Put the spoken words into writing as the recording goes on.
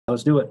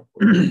Let's do it.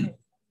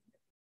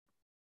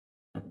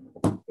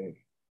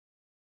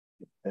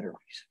 Better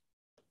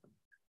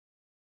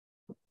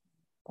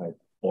I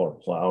bought a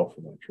plow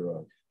for my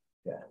truck.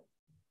 Yeah.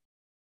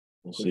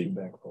 We'll see.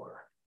 Back for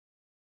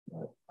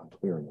her. I'm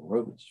clearing the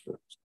roads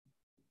first.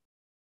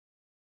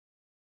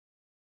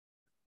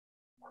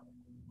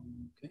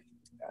 Okay.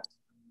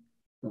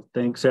 Well,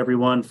 thanks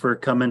everyone for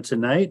coming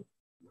tonight.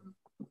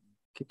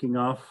 Kicking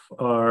off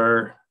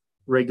our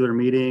regular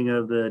meeting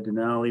of the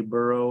Denali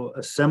Borough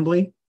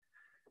Assembly.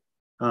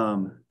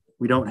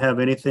 We don't have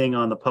anything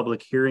on the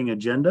public hearing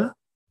agenda,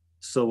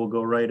 so we'll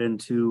go right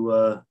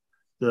into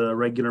the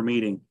regular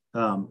meeting.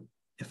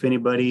 If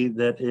anybody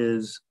that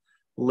is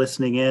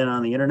listening in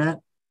on the internet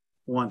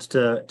wants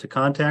to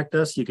contact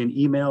us, you can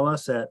email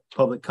us at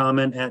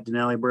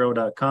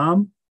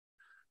publiccomment@denaliborough.com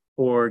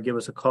or give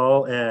us a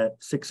call at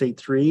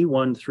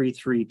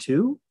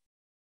 683-1332,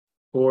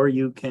 or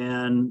you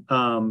can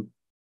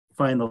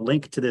find the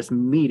link to this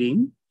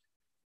meeting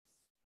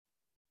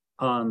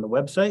on the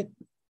website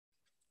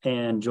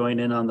and join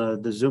in on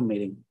the Zoom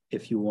meeting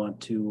if you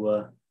want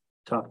to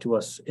talk to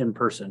us in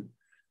person.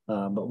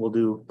 But we'll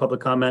do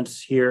public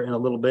comments here in a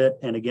little bit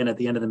and again at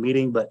the end of the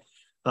meeting. But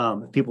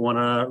if people want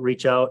to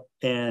reach out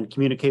and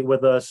communicate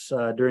with us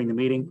during the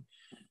meeting,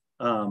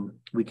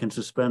 we can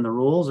suspend the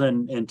rules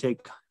and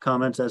take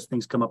comments as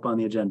things come up on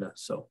the agenda.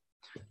 So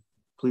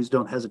please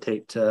don't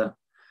hesitate to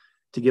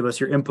give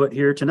us your input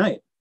here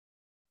tonight.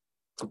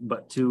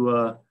 But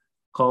to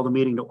call the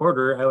meeting to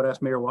order, I would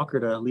ask Mayor Walker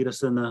to lead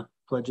us in the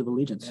Pledge of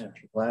Allegiance. Yeah,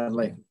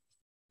 gladly.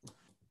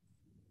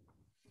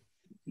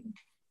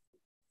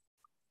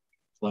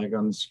 Flag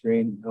on the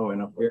screen. Oh,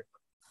 and up here.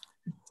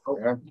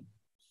 Okay.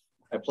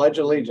 I pledge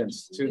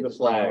allegiance to the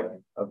flag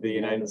of the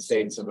United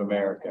States of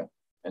America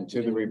and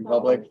to the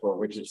republic for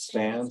which it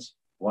stands,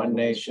 one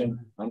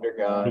nation, under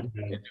God,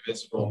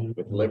 indivisible,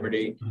 with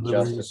liberty and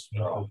justice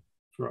for all.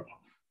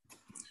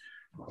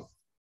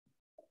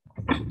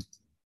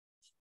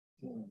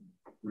 All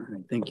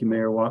right, thank you,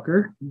 Mayor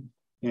Walker.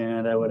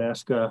 And I would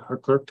ask our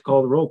clerk to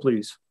call the roll,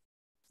 please.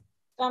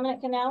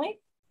 Dominic Denali.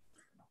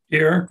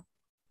 Here.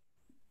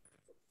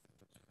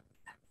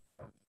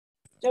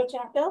 Joe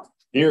Chatfield.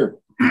 Here.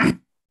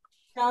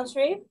 Alan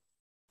Shreve.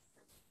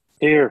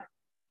 Here.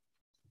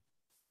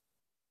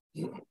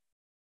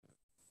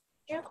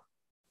 Here.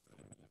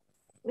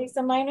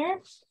 Lisa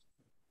Miner.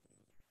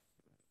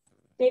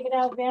 David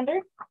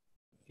Alexander.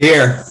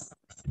 Here.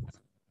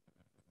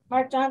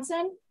 Mark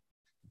Johnson.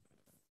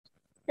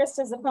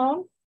 Krista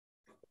Zappone.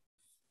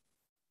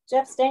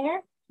 Jeff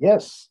Stanger.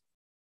 Yes.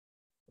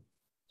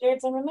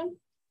 Jared Zimmerman.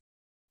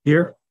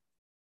 Here.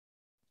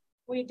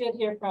 We did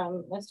hear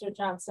from Mr.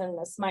 Johnson,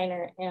 Ms.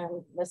 Miner,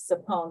 and Ms.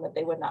 Zappone that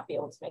they would not be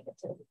able to make it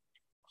to.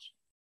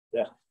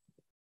 Yeah.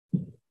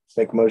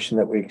 Make a motion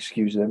that we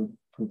excuse them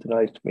from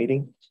tonight's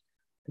meeting.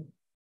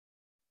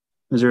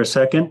 Is there a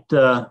second?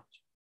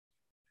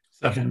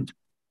 Second.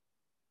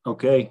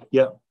 Okay,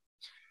 yeah.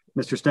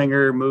 Mr.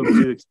 Stenger moved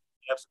to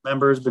absent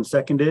members, been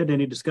seconded.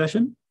 Any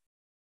discussion?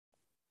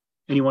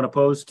 Anyone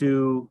opposed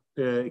to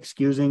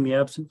excusing the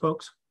absent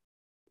folks?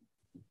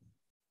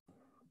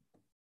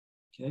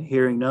 Okay,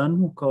 hearing none,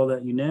 we'll call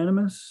that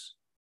unanimous.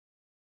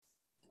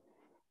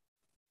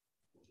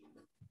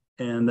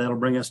 And that'll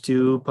bring us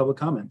to public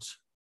comments.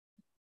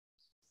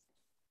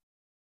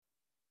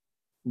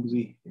 Have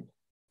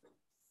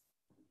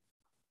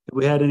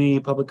we had any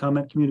public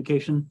comment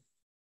communication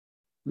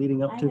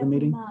leading up to the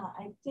meeting?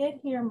 I did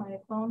hear my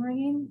phone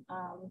ringing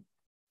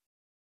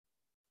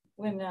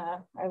when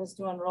I was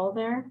doing roll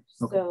there.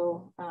 Okay.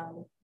 So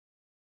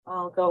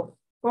I'll go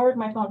forward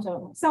my phone to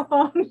my cell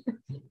phone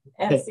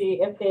and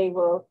see if they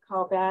will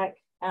call back.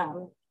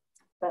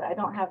 But I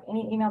don't have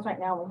any emails right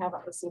now. We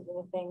haven't received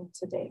anything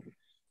to date.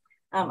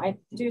 I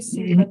do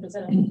see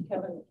Representative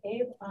Kevin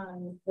McCabe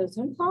on the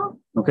Zoom call.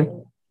 Okay.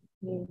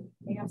 You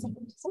have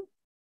something to say?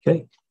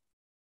 Okay.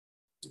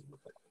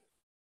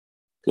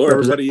 Hello,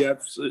 everybody.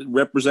 Yes,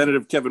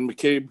 Representative Kevin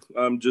McCabe.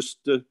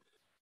 Just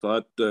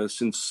thought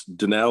since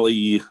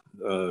Denali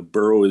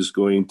Borough is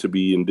going to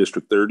be in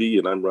District 30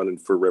 and I'm running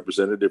for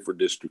representative for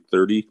District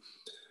 30,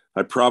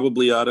 I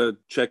probably ought to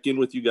check in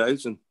with you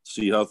guys and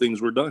see how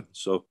things were done.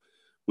 So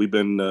we've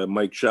been,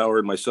 Mike Schauer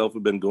and myself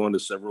have been going to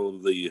several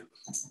of the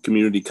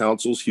community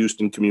councils,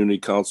 Houston Community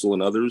Council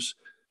and others,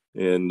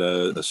 and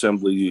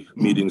assembly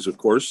meetings, of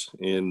course.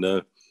 And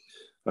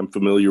I'm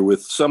familiar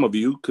with some of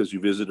you because you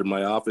visited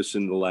my office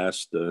in the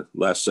last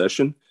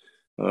session.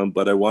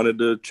 But I wanted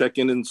to check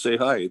in and say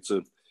hi.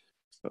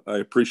 I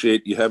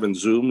appreciate you having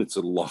Zoom. It's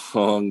a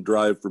long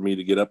drive for me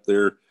to get up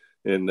there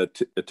and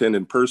attend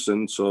in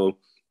person. So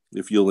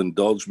if you'll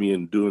indulge me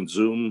in doing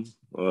Zoom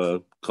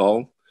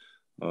call,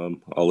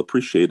 I'll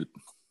appreciate it.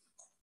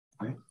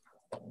 Right.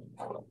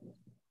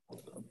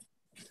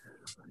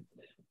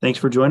 Thanks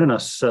for joining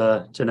us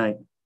tonight.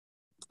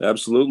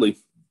 Absolutely.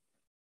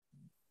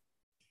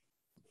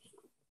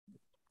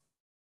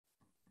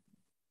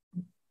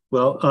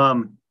 Well,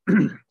 I'm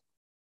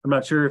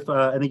not sure if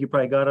I think you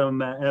probably got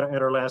them at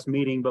our last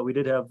meeting, but we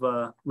did have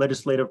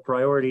legislative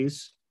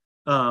priorities.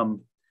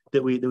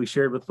 that we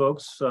shared with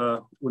folks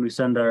when we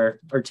send our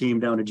team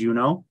down to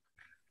Juneau.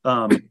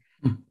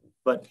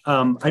 But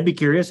I'd be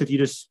curious if you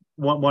just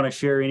want to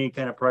share any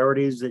kind of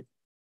priorities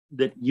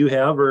that you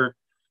have, or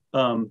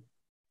that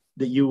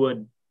you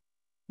would,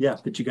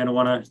 that you kind of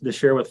want to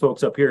share with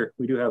folks up here.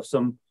 We do have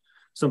some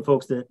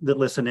folks that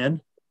listen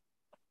in.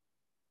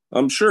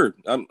 I'm sure.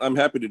 I'm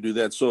happy to do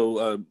that.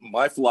 So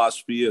my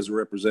philosophy as a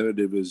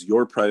representative is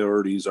your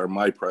priorities are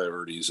my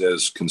priorities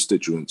as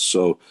constituents.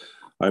 So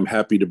I'm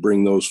happy to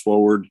bring those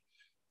forward.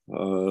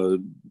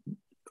 I'm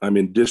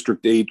in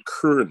District 8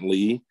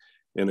 currently,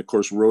 and of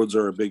course, roads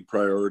are a big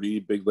priority.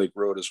 Big Lake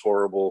Road is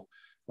horrible.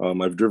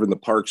 I've driven the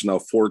parks now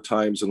 4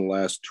 times in the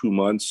last 2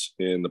 months,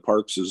 and the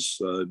parks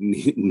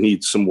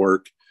need some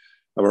work.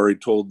 I've already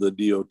told the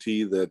DOT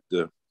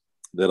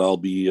that I'll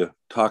be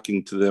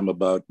talking to them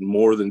about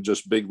more than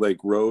just Big Lake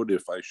Road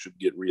if I should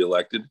get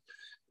reelected.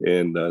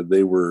 And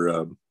they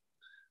were,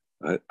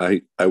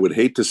 I would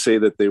hate to say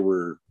that they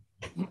were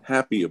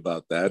happy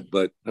about that,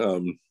 but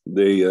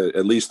they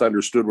at least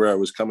understood where I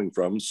was coming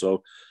from.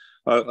 So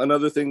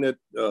another thing that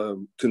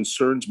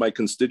concerns my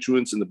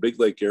constituents in the Big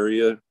Lake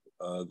area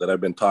that I've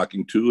been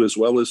talking to, as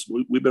well as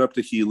we've been up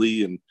to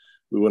Healy, and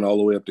we went all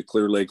the way up to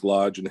Clear Lake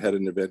Lodge and had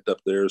an event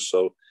up there.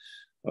 So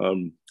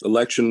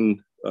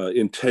election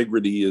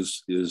integrity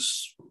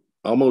is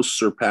almost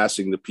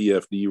surpassing the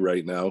PFD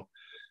right now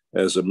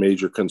as a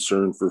major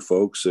concern for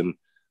folks. And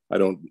I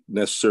don't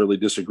necessarily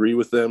disagree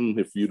with them.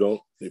 If we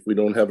don't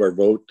have our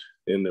vote,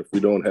 and if we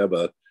don't have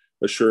a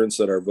assurance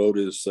that our vote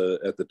is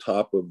at the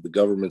top of the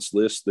government's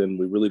list, then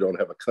we really don't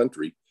have a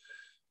country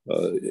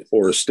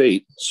or a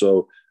state.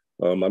 So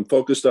I'm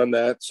focused on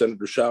that.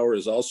 Senator Schauer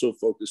is also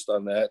focused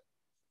on that.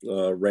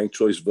 Ranked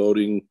choice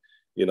voting,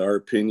 in our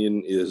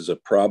opinion, is a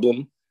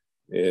problem,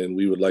 and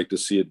we would like to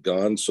see it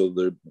gone. So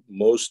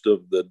most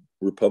of the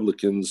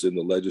Republicans in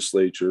the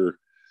legislature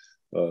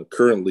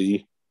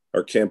currently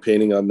are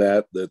campaigning on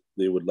that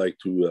they would like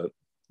to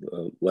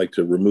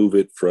remove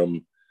it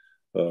from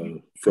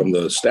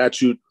the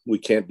statute. We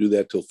can't do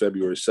that till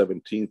February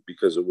 17th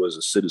because it was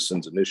a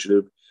citizens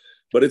initiative,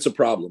 but it's a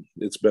problem.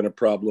 It's been a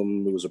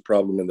problem. It was a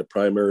problem in the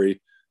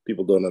primary.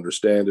 People don't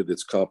understand it.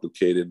 It's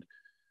complicated.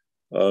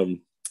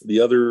 The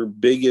other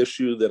big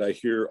issue that I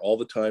hear all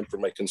the time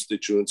from my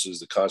constituents is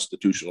the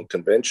Constitutional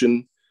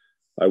Convention.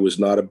 I was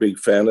not a big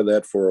fan of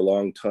that for a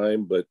long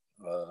time, but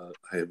I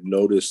have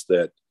noticed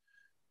that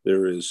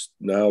there is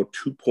now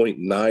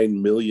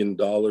 $2.9 million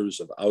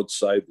of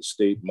outside the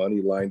state money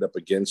lined up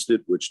against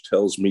it, which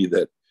tells me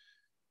that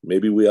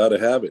maybe we ought to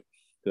have it.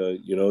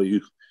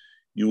 You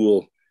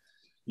will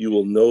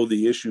know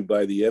the issue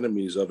by the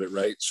enemies of it,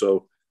 right?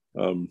 So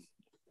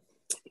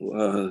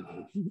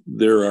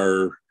there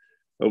are.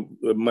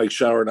 Mike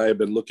Schauer and I have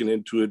been looking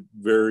into it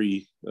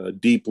very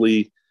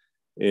deeply,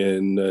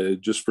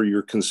 and just for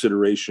your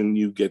consideration,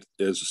 you get,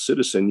 as a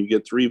citizen, you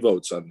get 3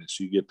 votes on this.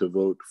 You get to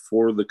vote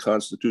for the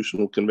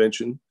Constitutional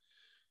Convention,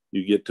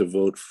 you get to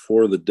vote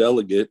for the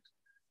delegate,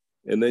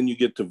 and then you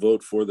get to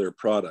vote for their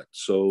product.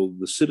 So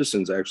the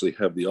citizens actually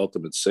have the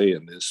ultimate say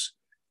in this,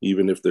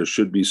 even if there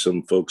should be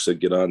some folks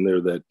that get on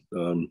there that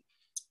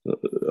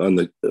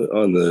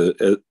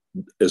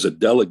as a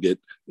delegate,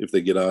 if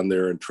they get on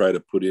there and try to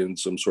put in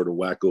some sort of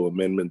wacko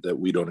amendment that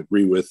we don't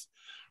agree with,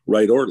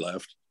 right or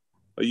left,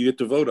 you get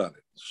to vote on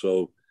it.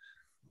 So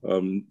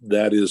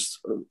that is,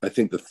 I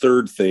think, the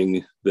third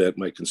thing that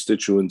my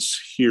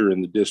constituents here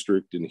in the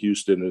district, in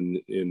Houston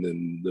and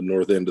in the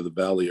north end of the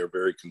valley, are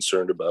very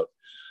concerned about.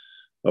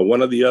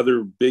 One of the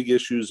other big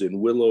issues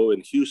in Willow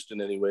and Houston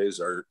anyways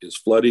is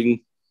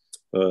flooding.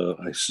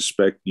 I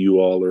suspect you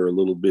all are a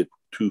little bit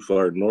too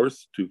far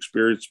north to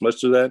experience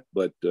much of that,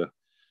 but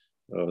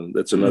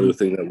that's another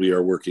thing that we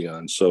are working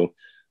on. So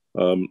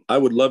I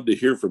would love to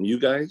hear from you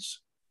guys.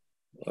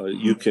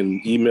 You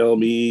can email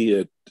me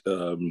at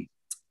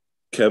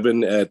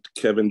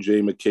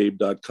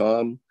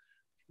kevin@kevinjmccabe.com.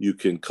 You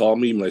can call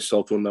me. My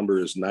cell phone number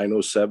is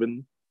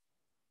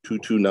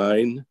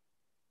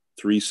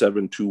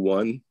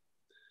 907-229-3721.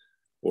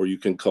 Or you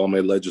can call my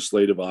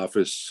legislative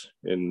office,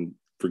 and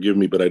forgive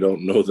me, but I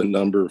don't know the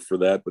number for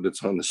that, but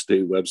it's on the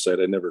state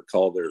website. I never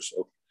call there.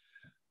 So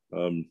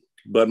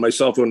but my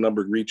cell phone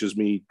number reaches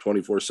me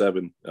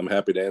 24/7. I'm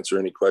happy to answer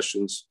any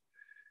questions.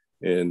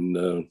 And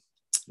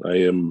I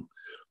am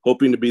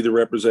hoping to be the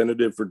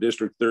representative for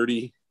District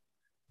 30,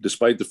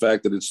 despite the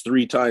fact that it's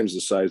 3 times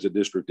the size of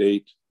District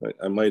 8.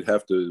 I might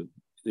have to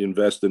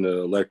invest in an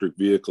electric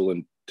vehicle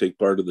and take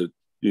part of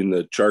in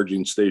the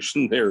charging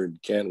station there in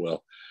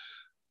Canwell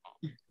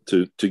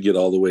to get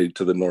all the way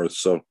to the north.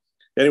 So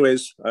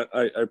anyways,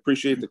 I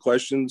appreciate the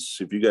questions.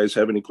 If you guys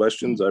have any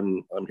questions,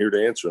 I'm here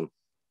to answer them.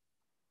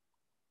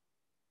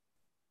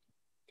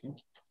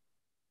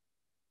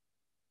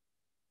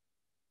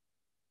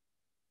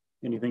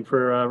 Anything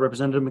for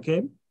Representative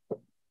McCabe?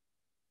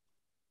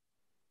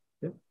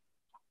 Okay.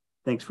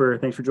 Thanks for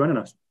joining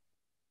us.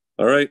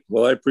 All right.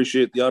 Well, I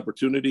appreciate the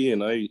opportunity,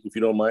 and if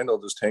you don't mind,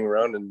 I'll just hang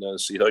around and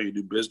see how you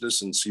do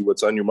business and see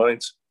what's on your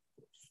minds.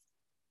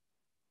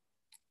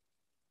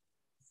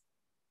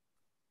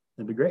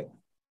 That'd be great.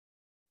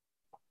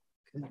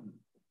 Okay.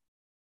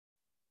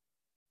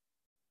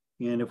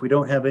 And if we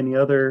don't have any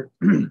other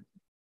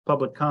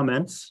public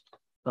comments,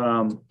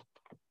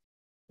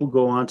 we'll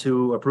go on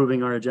to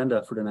approving our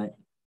agenda for tonight.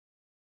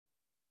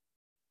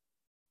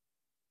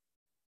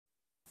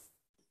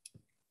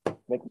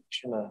 Make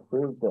motion to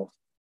approve the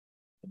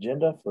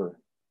agenda for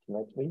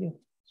tonight's meeting.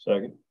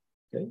 Second.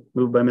 Okay,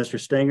 moved by Mr.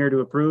 Stanger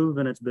to approve,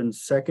 and it's been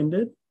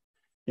seconded.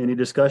 Any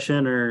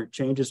discussion or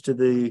changes to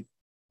the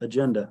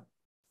agenda?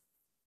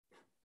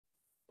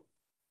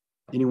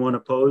 Anyone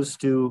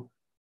opposed to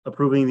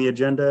approving the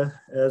agenda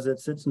as it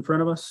sits in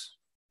front of us?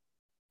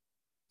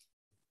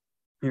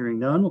 Hearing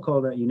none, we'll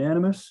call that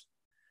unanimous.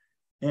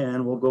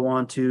 And we'll go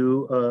on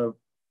to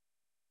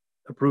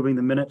approving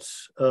the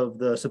minutes of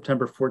the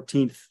September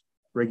 14th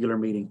regular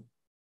meeting.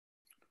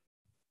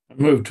 I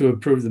move to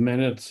approve the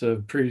minutes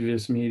of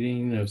previous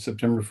meeting of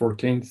September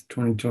 14th,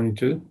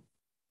 2022.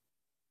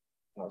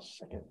 I'll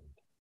second.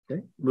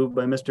 Okay, moved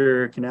by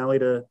Mr. Denali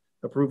to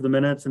approve the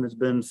minutes, and it's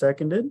been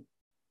seconded.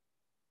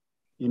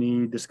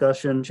 Any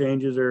discussion,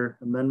 changes, or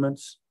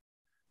amendments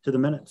to the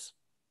minutes?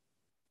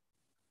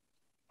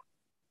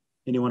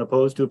 Anyone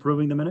opposed to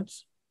approving the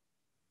minutes?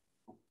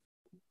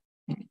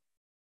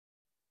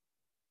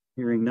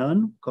 Hearing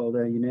none, call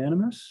that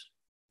unanimous.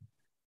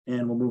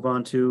 And we'll move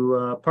on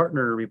to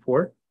partner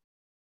report.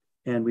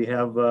 And we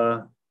have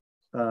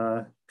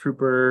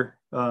Trooper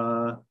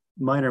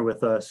Minor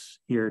with us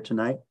here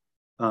tonight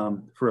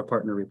for a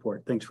partner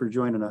report. Thanks for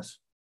joining us.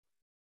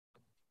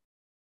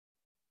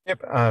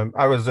 Yep,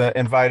 I was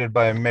invited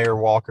by Mayor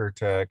Walker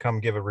to come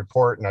give a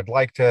report, and I'd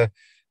like to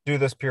do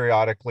this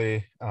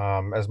periodically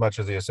as much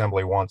as the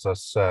Assembly wants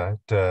us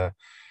to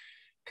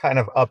kind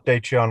of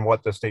update you on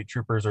what the state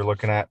troopers are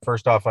looking at.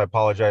 First off, I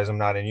apologize, I'm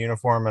not in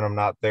uniform and I'm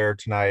not there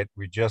tonight.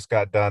 We just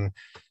got done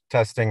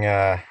testing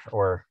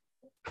or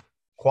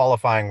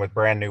qualifying with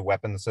brand new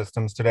weapon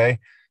systems today.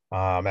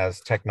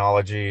 As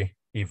technology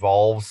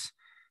evolves,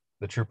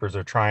 the troopers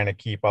are trying to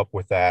keep up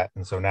with that.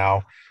 And so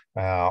now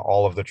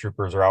all of the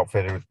troopers are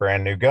outfitted with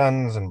brand new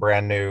guns and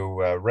brand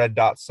new red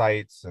dot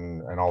sights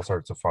and all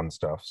sorts of fun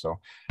stuff. So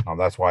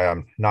that's why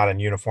I'm not in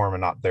uniform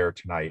and not there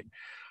tonight.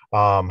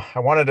 I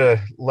wanted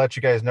to let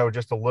you guys know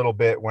just a little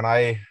bit. When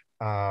I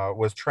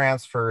was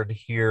transferred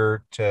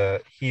here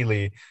to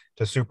Healy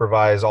to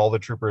supervise all the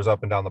troopers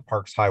up and down the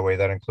Parks Highway,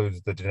 that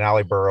includes the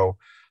Denali Borough,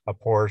 a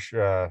portion,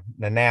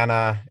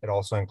 Nanana. It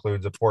also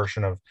includes a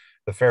portion of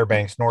the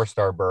Fairbanks North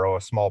Star Borough,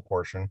 a small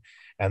portion,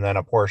 and then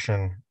a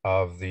portion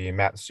of the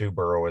Matsu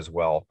Borough as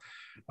well.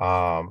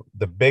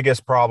 The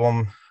biggest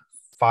problem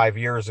 5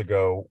 years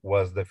ago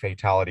was the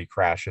fatality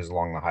crashes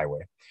along the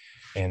highway.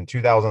 In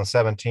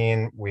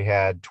 2017, we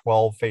had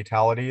 12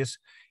 fatalities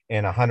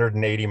in a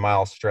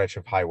 180-mile stretch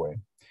of highway.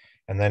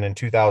 And then in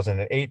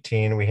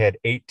 2018, we had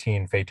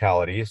 18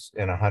 fatalities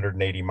in a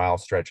 180-mile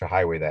stretch of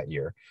highway that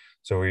year.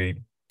 So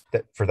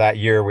for that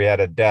year, we had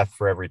a death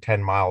for every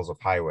 10 miles of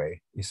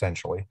highway,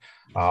 essentially,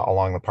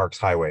 along the Parks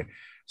Highway.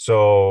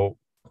 So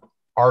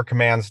our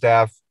command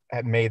staff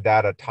had made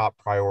that a top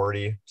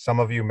priority.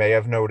 Some of you may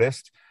have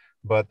noticed,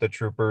 but the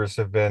troopers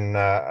have been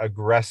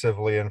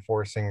aggressively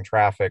enforcing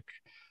traffic,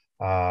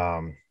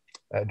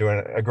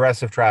 doing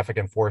aggressive traffic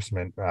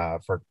enforcement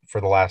for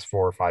the last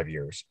 4 or 5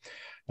 years.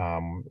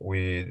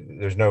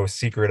 There's no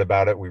secret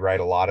about it. We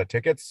write a lot of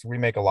tickets. We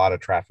make a lot of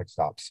traffic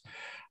stops.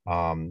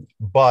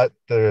 But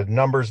the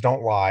numbers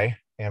don't lie.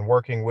 And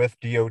working with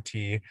DOT,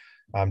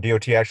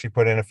 DOT actually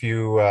put in a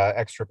few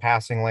extra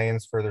passing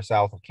lanes further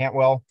south of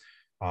Cantwell.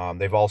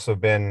 They've also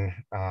been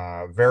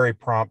very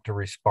prompt to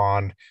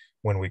respond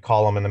when we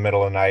call them in the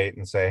middle of the night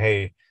and say,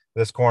 hey,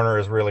 this corner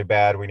is really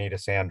bad. We need a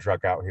sand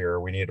truck out here.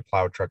 We need a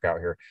plow truck out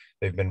here.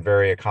 They've been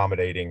very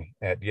accommodating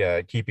at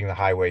keeping the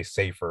highway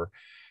safer.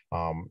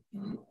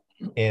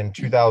 In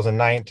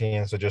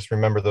 2019, so just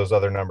remember those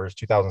other numbers,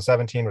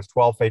 2017 was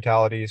 12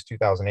 fatalities,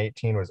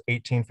 2018 was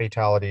 18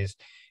 fatalities.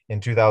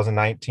 In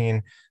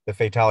 2019, the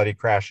fatality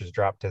crashes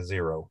dropped to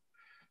 0.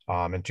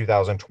 In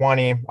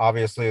 2020,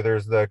 obviously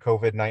there's the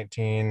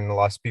COVID-19,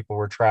 less people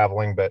were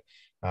traveling, but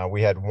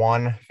we had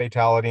 1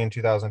 fatality in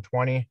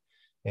 2020.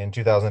 In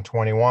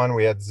 2021,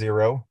 we had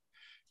 0.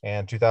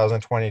 And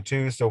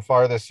 2022, so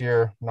far this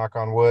year, knock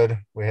on wood,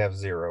 we have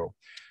 0.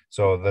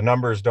 So the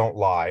numbers don't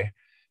lie.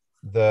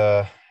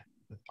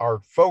 Our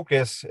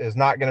focus is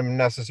not going to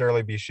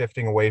necessarily be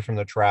shifting away from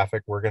the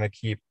traffic. We're going to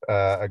keep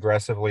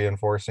aggressively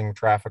enforcing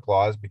traffic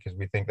laws because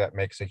we think that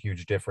makes a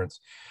huge difference.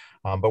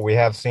 But we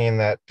have seen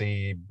that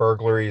the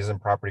burglaries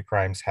and property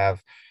crimes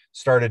have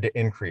started to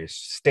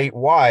increase.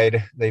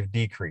 Statewide, they've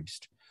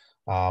decreased,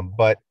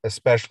 but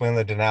especially in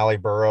the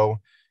Denali Borough,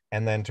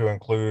 and then to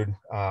include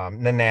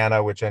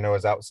Nanana, which I know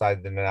is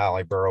outside the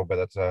Denali Borough, but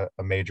that's a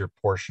major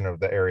portion of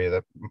the area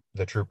that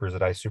the troopers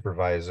that I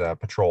supervise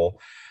patrol.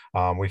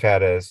 We've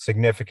had a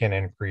significant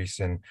increase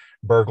in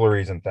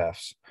burglaries and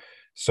thefts.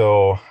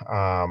 So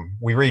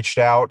we reached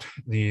out,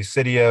 the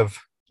city of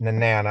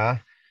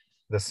Nanana,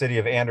 the city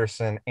of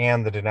Anderson,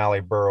 and the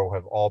Denali Borough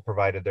have all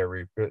provided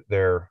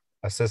their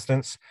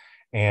assistance.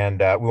 And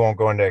we won't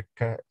go into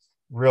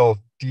real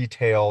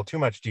too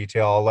much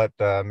detail. I'll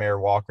let Mayor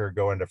Walker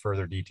go into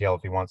further detail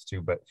if he wants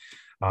to, but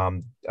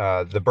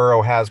the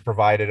borough has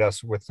provided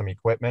us with some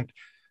equipment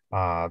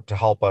to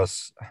help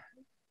us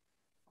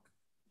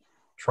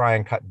try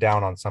and cut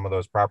down on some of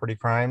those property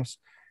crimes,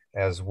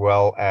 as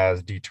well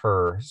as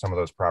deter some of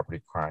those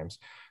property crimes.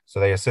 So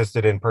they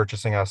assisted in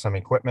purchasing us some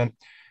equipment.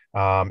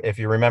 If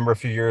you remember a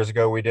few years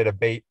ago, we did a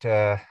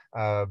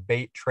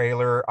bait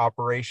trailer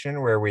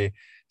operation where we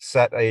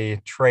set a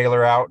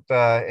trailer out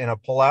in a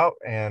pullout,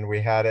 and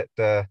we had it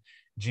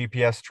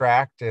GPS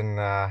tracked, and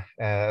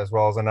as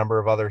well as a number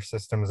of other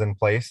systems in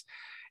place.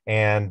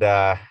 And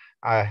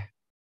I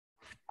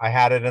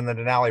had it in the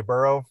Denali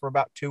Borough for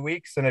about 2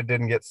 weeks, and it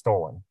didn't get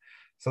stolen.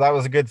 So that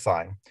was a good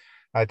sign.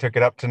 I took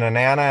it up to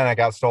Nanana, and it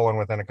got stolen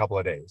within a couple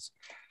of days.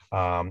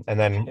 And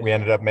then we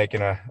ended up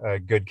making a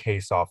good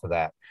case off of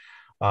that.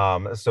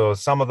 So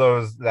some of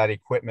that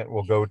equipment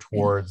will go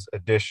towards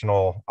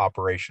additional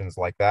operations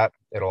like that.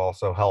 It'll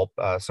also help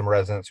some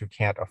residents who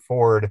can't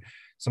afford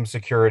some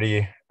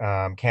security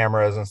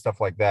cameras and stuff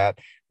like that,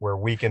 where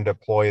we can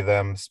deploy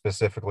them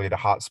specifically to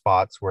hot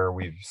spots where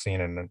we've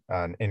seen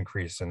an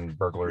increase in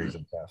burglaries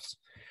and thefts.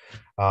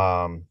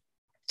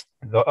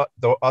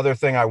 The other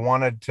thing I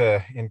wanted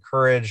to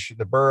encourage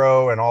the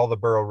borough and all the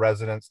borough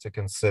residents to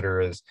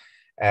consider is,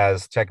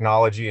 as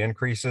technology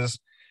increases,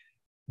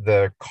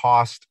 the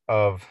cost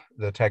of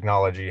the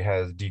technology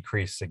has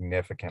decreased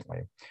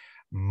significantly.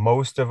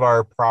 Most of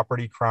our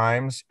property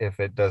crimes, if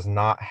it does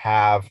not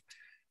have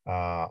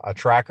a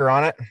tracker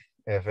on it,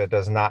 if it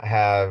does not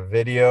have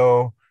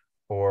video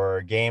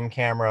or game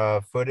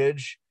camera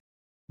footage,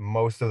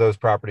 most of those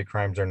property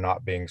crimes are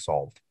not being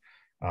solved.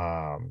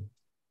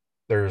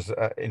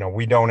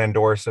 We don't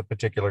endorse a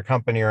particular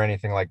company or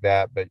anything like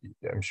that, but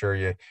I'm sure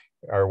you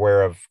are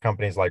aware of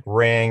companies like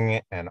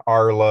Ring and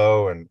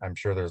Arlo, and I'm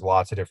sure there's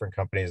lots of different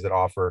companies that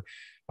offer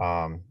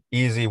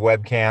easy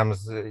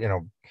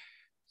webcams,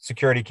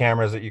 security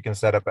cameras that you can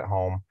set up at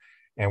home.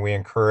 And we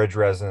encourage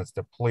residents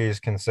to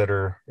please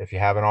consider, if you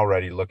haven't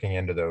already, looking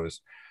into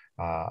those.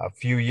 A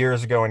few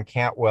years ago in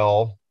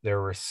Cantwell, there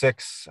were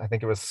six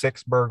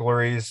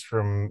burglaries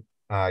from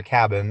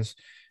cabins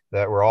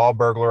that were all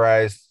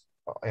burglarized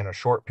in a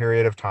short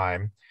period of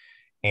time.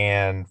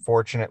 And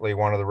fortunately,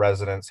 one of the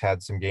residents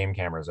had some game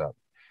cameras up.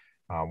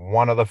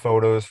 One of the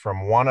photos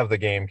from one of the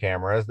game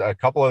cameras, a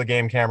couple of the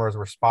game cameras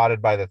were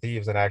spotted by the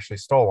thieves and actually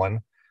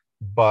stolen,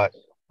 but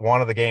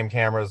one of the game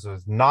cameras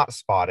was not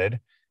spotted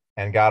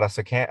and got us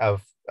a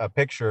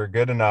picture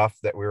good enough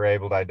that we were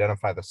able to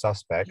identify the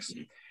suspects.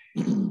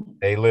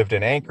 They lived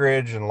in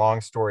Anchorage, and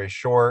long story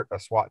short, a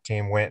SWAT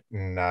team went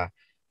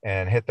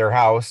and hit their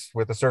house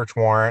with a search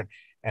warrant,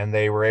 and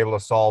they were able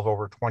to solve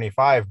over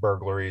 25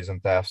 burglaries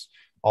and thefts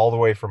all the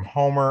way from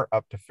Homer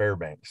up to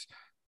Fairbanks,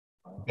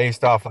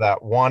 based off of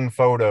that one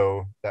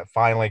photo that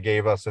finally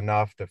gave us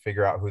enough to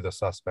figure out who the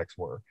suspects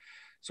were.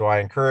 So I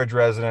encourage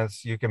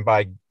residents, you can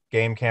buy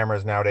game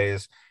cameras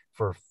nowadays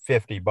for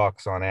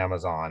 $50 on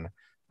Amazon,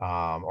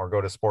 or go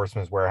to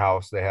Sportsman's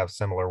Warehouse. They have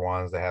similar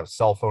ones. They have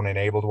cell phone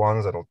enabled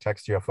ones that'll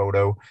text you a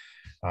photo.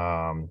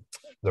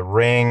 The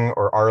Ring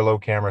or Arlo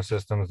camera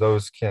systems,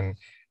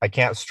 I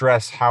can't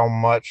stress how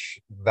much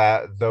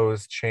that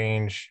those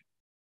change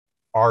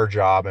our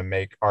job and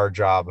make our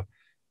job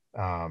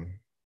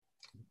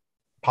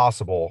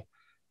possible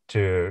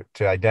to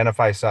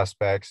identify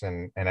suspects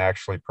and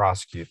actually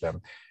prosecute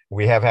them.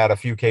 We have had a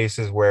few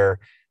cases where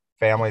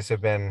families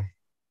have been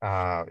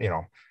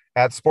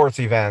at sports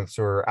events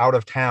or out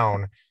of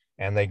town,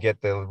 and they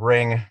get the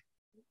Ring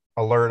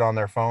alert on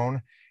their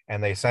phone,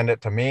 and they send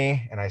it to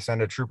me, and I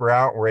send a trooper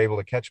out. We're able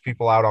to catch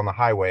people out on the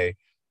highway.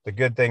 The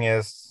good thing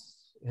is,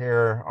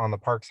 here on the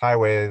Parks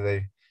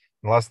Highway,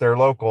 unless they're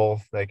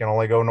local, they can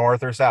only go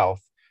north or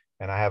south,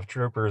 and I have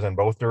troopers in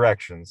both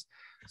directions.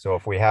 So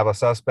if we have a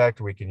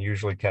suspect, we can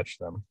usually catch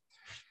them.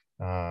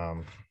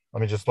 Let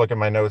me just look at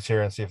my notes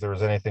here and see if there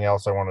was anything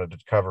else I wanted to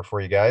cover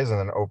for you guys, and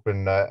then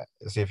open,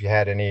 see if you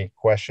had any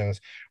questions.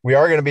 We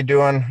are going to be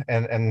doing,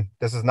 and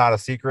this is not a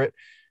secret,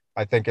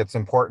 I think it's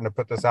important to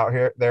put this out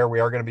there. We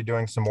are going to be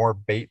doing some more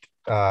bait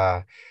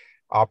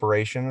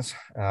operations.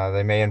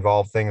 They may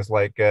involve things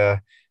like,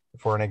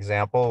 for an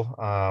example,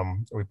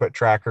 we put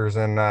trackers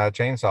in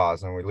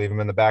chainsaws, and we leave them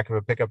in the back of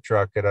a pickup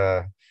truck at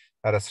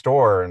a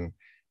store, and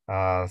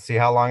see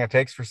how long it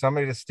takes for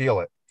somebody to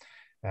steal it.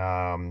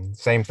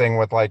 Same thing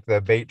with like the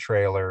bait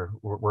trailer.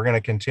 We're going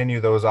to continue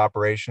those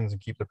operations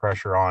and keep the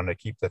pressure on to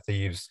keep the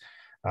thieves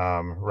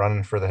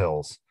running for the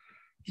hills.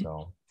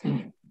 So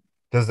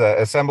does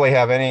the assembly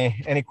have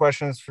any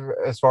questions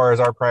as far as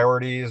our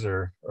priorities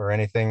or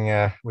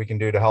anything we can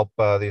do to help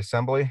the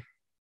assembly?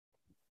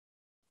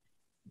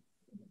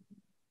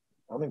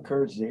 I'm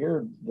encouraged to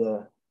hear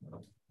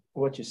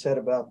what you said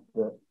about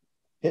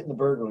hitting the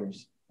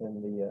burglaries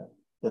and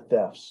the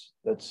thefts.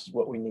 That's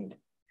what we need.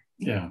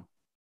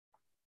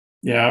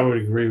 Yeah, I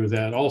would agree with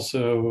that.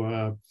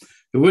 Also,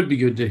 it would be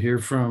good to hear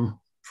from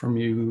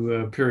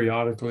you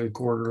periodically,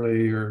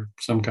 quarterly, or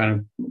some kind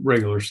of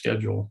regular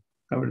schedule.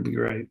 That would be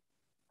great.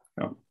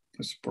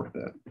 I support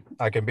that.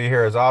 I can be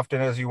here as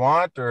often as you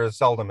want or as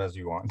seldom as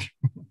you want.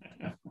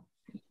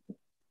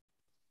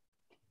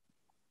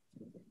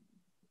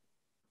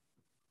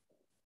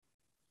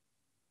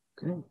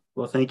 Okay.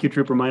 Well, thank you,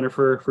 Trooper Minor,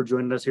 for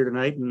joining us here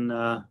tonight,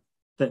 and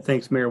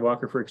thanks, Mayor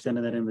Walker, for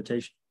extending that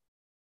invitation.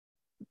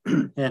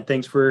 And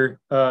thanks for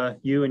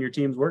you and your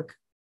team's work,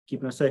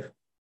 keeping us safe.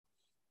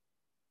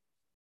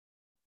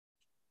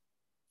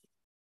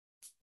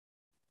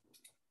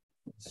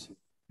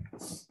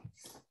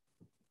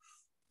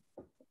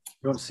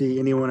 Don't see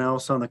anyone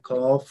else on the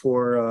call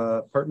for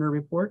a partner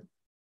report.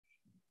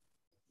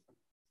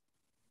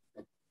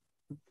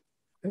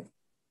 Okay.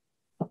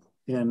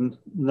 And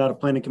not a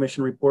planning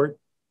commission report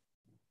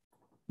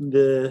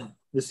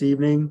this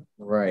evening.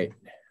 Right.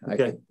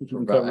 Okay. I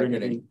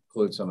can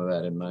include some of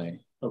that in my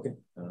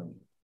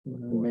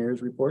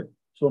mayor's report.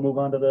 So we'll move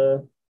on to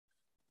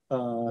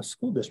the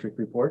school district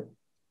report.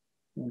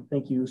 And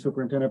thank you,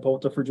 Superintendent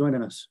Polta, for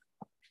joining us.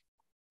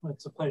 Well,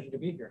 it's a pleasure to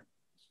be here.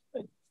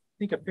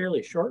 I think a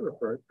fairly short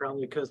report,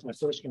 probably because my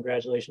first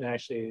congratulations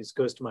actually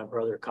goes to my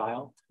brother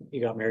Kyle. He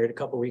got married a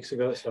couple of weeks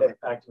ago, so I went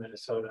back to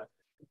Minnesota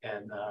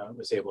and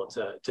was able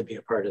to be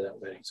a part of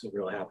that wedding. So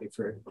real happy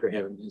for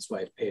him and his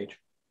wife Paige.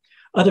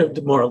 Other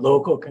more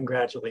local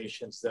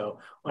congratulations, though,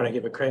 I want to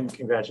give a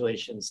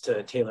congratulations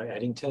to Taylor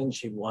Eddington.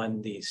 She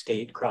won the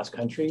state cross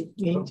country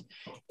meet,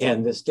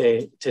 and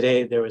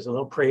today there was a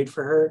little parade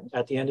for her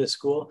at the end of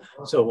school.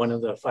 So one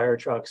of the fire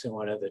trucks and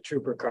one of the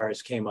trooper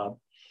cars came up.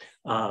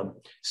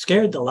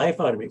 Scared the life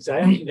out of me because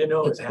I didn't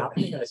know what was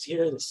happening. I see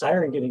the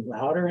siren getting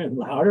louder and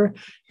louder,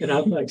 and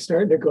I'm like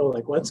starting to go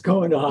like, "What's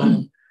going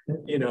on?"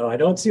 You know, I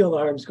don't see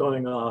alarms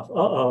going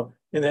off.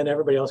 And then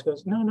everybody else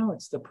goes, "No,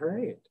 it's the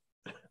parade."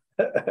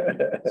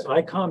 So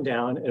I calmed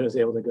down and was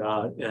able to go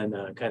out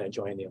and kind of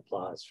join the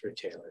applause for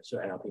Taylor. So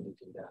I'm happy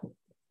to do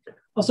that.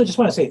 Also, just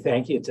want to say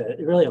thank you to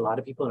really a lot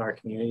of people in our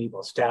community,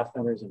 both staff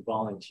members and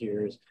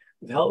volunteers.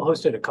 We've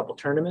hosted a couple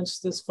tournaments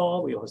this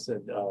fall. We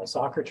hosted a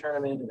soccer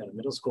tournament and then a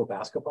middle school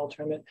basketball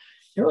tournament.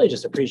 I really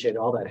just appreciate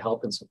all that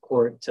help and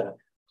support to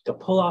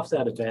pull off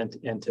that event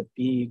and to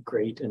be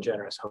great and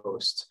generous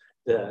hosts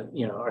that,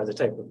 you know, are the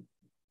type of,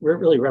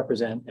 really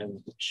represent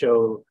and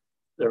show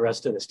the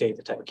rest of the state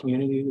the type of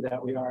community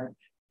that we are.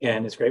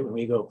 And it's great when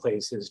we go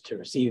places to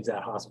receive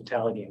that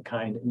hospitality in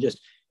kind and just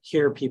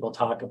hear people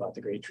talk about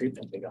the great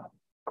treatment they got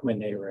when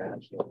they were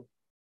at here.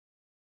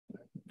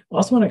 I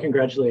also want to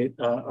congratulate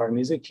our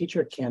music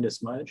teacher,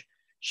 Candace Mudge.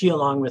 She,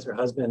 along with her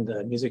husband,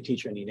 the music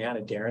teacher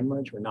Nenana Darren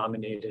Mudge, were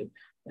nominated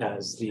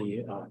as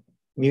the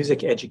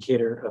Music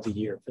Educator of the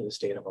Year for the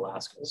state of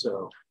Alaska.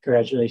 So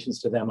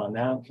congratulations to them on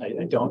that.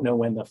 I don't know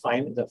when the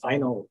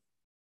final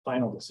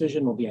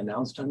decision will be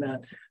announced on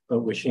that, but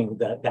wishing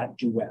that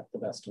duet the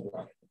best of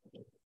luck. A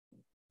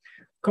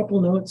couple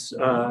notes,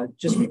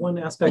 just one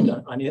aspect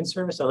on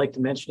in-service. I like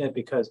to mention it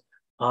because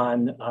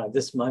on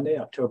this Monday,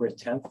 October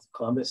 10th,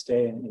 Columbus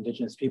Day and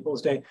Indigenous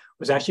Peoples Day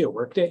was actually a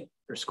work day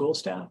for school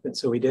staff. And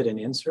so we did an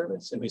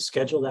in-service and we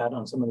scheduled that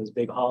on some of those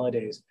big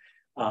holidays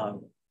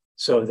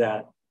so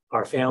that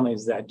our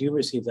families that do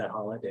receive that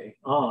holiday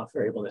off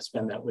are able to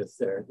spend that with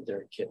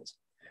their kids.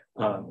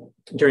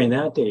 During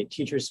that day,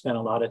 teachers spent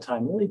a lot of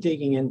time really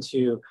digging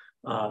into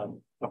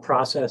a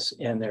process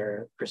and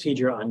their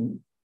procedure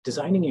on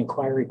designing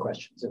inquiry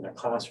questions in their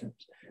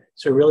classrooms.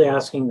 So really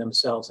asking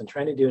themselves and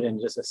trying to do it in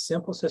just a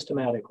simple,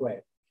 systematic way.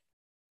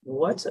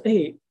 What's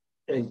a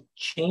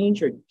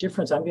change or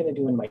difference I'm going to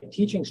do in my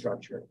teaching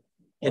structure?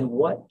 And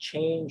what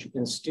change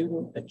in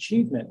student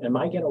achievement am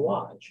I going to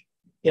watch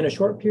in a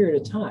short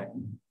period of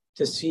time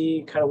to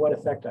see kind of what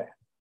effect I have?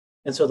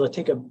 And so they'll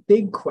take a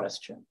big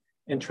question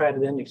and try to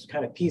then just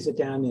kind of piece it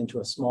down into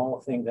a small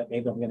thing that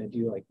maybe I'm going to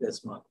do like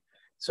this month.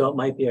 So it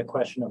might be a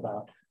question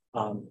about,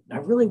 I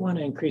really want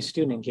to increase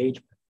student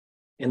engagement.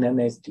 And then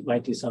they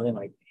might do something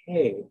like,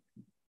 hey,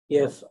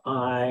 if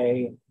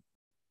I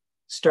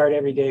start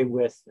every day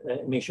with,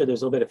 make sure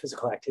there's a little bit of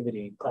physical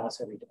activity in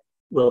class every day,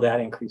 will that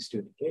increase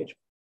student engagement?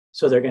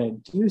 So they're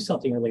going to do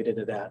something related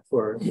to that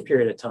for a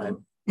period of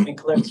time and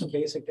collect some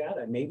basic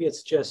data. Maybe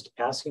it's just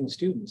asking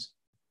students,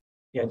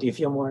 yeah, do you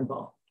feel more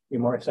involved? You're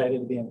more excited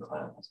to be in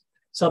class?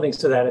 Something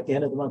so that at the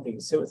end of the month, they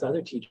can sit with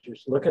other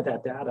teachers, look at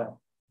that data,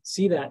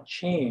 see that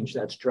change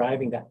that's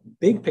driving that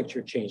big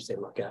picture change they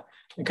look at,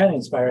 and kind of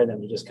inspire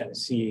them to just kind of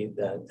see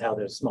how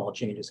those small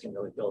changes can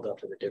really build up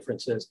to the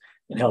differences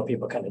and help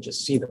people kind of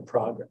just see the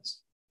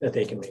progress that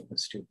they can make with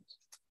students.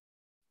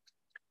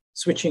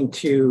 Switching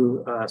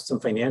to some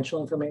financial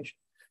information.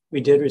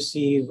 We did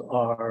receive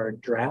our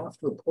draft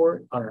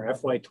report on our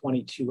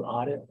FY22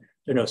 audit.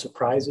 There are no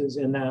surprises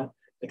in that.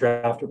 The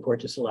draft report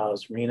just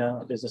allows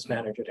Rena, a business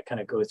manager, to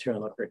kind of go through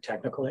and look for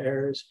technical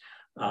errors.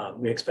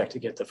 We expect to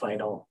get the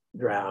final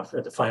draft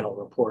or the final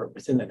report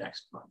within the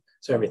next month.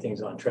 So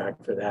everything's on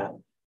track for that,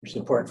 which is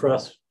important for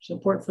us. It's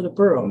important for the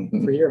borough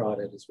for your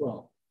audit as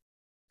well.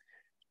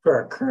 For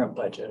our current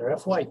budget, our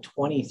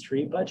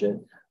FY23 budget,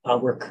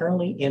 we're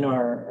currently in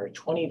our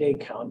 20-day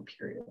count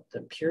period,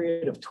 the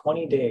period of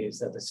 20 days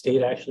that the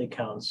state actually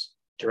counts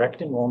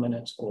direct enrollment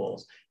at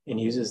schools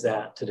and uses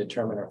that to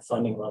determine our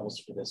funding levels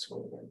for this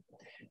school year.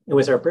 And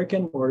with our brick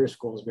and mortar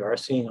schools, we are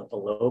seeing a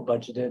below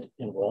budgeted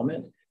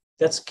enrollment.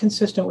 That's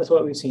consistent with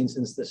what we've seen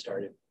since the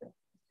start of the year.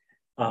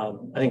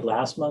 I think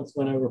last month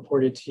when I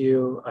reported to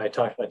you, I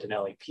talked about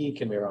Denali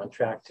Peak, and we were on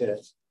track to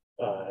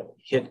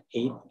hit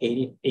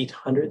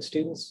 800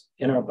 students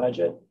in our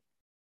budget.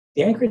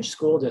 The Anchorage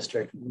School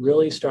District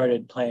really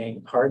started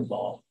playing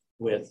hardball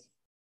with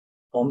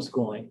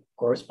homeschooling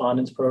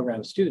correspondence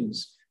program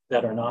students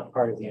that are not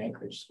part of the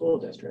Anchorage School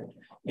District,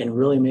 and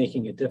really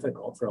making it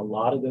difficult for a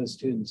lot of those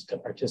students to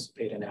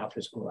participate in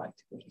after-school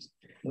activities.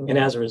 And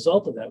as a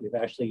result of that, we've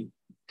actually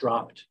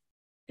dropped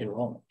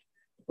enrollment.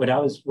 When I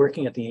was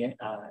working at the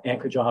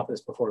Anchorage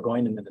office before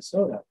going to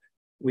Minnesota,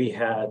 we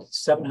had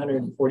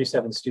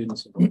 747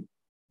 students enrolled.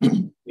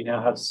 We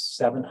now have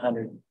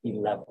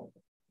 711.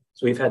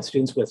 So we've had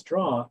students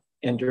withdraw,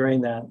 and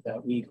during that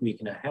week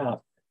and a half,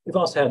 we've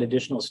also had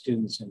additional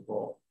students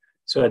enroll.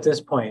 So at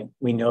this point,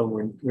 we know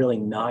we're really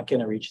not going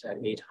to reach that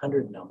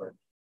 800 number.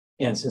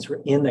 And since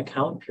we're in the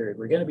count period,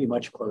 we're going to be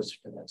much closer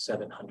to that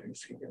 700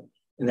 figure.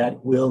 And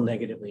that will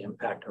negatively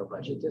impact our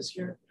budget this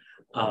year.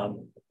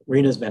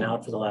 Rena's been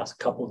out for the last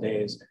couple of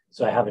days,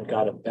 so I haven't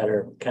got a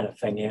better kind of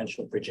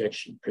financial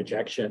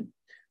projection.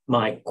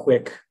 My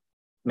quick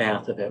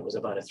math of it was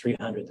about a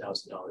 $300,000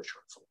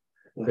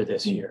 shortfall for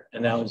this year.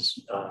 And that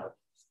was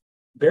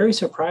very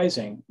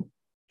surprising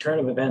turn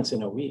of events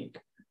in a week.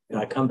 And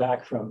I come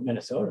back from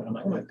Minnesota and I'm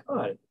like, oh my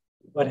God,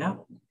 what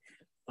happened?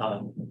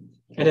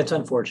 And it's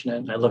unfortunate.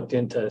 And I looked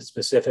into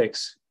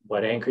specifics.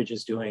 What Anchorage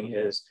is doing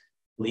is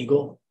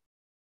legal.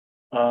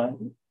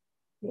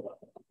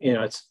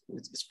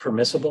 It's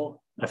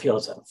permissible. I feel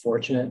it's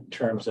unfortunate in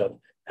terms of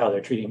how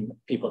they're treating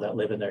people that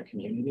live in their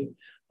community.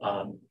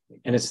 And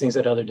it's things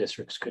that other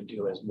districts could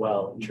do as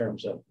well in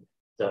terms of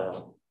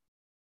the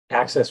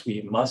access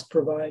we must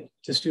provide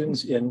to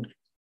students in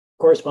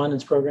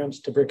correspondence programs,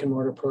 to brick and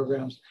mortar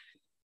programs,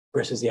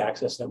 versus the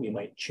access that we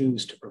might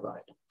choose to provide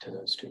to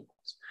those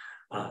students.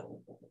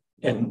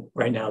 And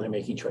right now they're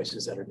making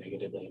choices that are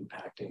negatively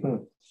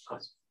impacting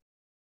us.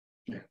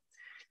 Yeah.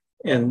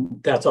 And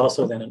that's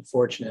also then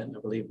unfortunate. I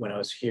believe when I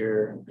was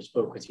here and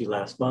spoke with you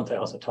last month, I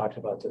also talked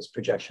about those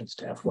projections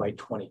to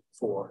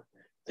FY24,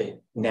 the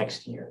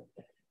next year.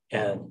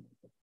 And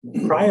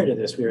prior to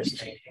this, we were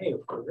saying, hey,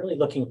 we're really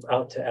looking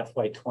out to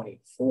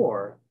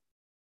FY24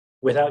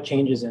 without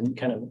changes in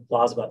kind of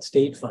laws about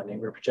state funding.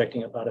 We're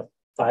projecting about a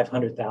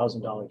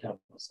 $500,000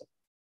 deficit,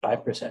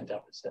 5%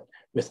 deficit,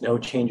 with no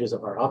changes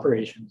of our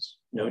operations,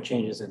 no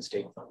changes in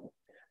state funding.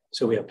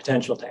 So we have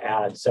potential to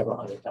add several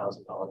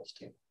 $100,000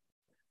 to it.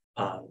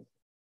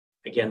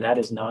 Again, that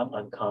is not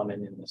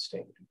uncommon in the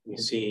state. We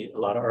see a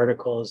lot of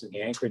articles in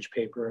the Anchorage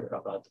paper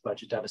about the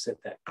budget deficit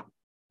that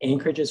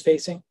Anchorage is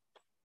facing,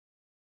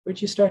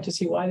 which you start to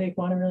see why they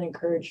want to really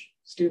encourage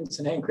students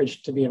in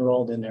Anchorage to be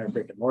enrolled in their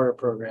brick and mortar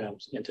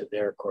programs, into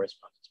their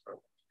correspondence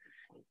programs.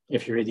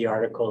 If you read the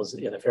articles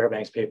in the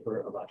Fairbanks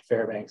paper about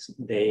Fairbanks,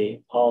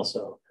 they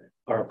also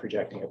are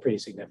projecting a pretty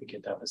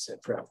significant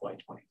deficit for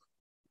FY20.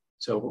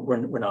 So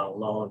we're not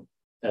alone.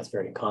 That's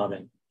very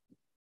common.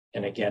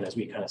 And again, as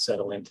we kind of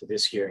settle into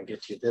this year and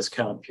get to this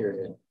count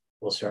period,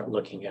 we'll start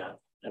looking at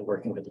and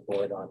working with the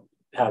board on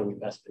how do we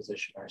best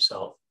position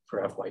ourselves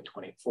for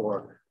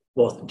FY24,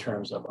 both in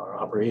terms of our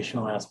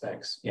operational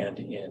aspects and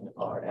in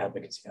our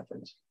advocacy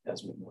efforts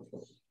as we move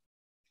forward.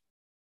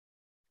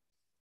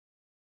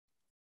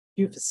 A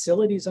few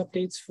facilities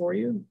updates for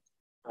you.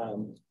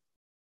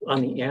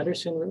 On the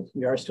Anderson roof,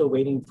 we are still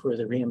waiting for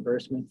the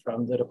reimbursement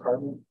from the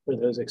department for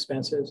those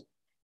expenses.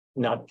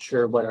 Not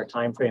sure what our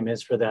time frame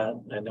is for that.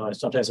 I know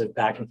sometimes it's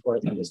back and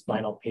forth on this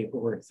final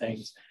paperwork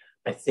things.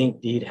 I think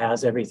Deed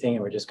has everything,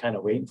 and we're just kind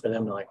of waiting for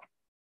them to like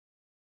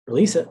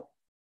release it.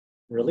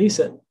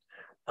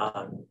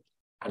 And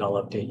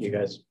I'll update you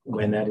guys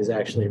when that is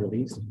actually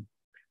released.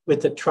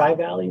 With the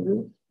Tri-Valley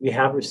roof, we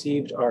have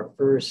received our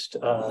first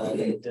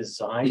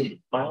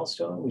design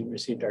milestone. We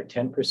received our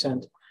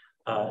 10%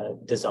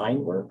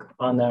 design work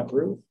on that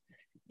roof,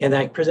 and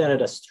that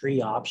presented us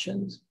 3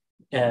 options.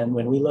 And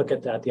when we look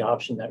at that, the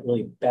option that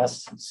really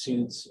best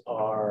suits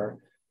our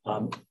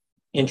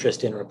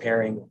interest in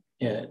repairing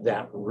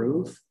that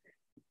roof,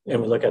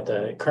 and we look at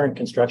the current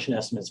construction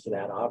estimates for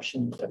that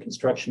option, the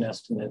construction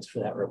estimates for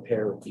that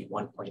repair would be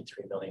 $1.3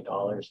 million,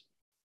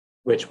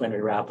 which when we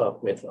wrap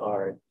up with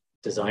our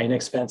design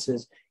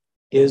expenses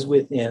is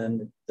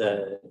within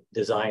the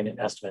design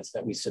estimates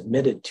that we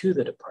submitted to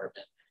the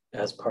department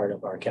as part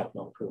of our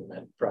capital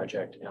improvement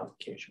project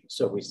application.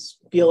 So we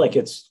feel like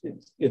it's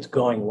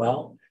going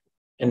well.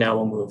 And now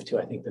we'll move to,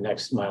 I think the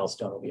next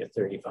milestone will be a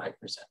 35%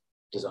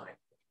 design.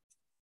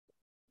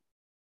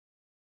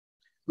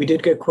 We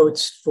did get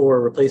quotes for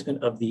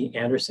replacement of the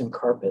Anderson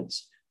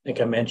carpets. I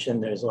think I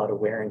mentioned there's a lot of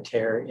wear and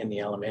tear in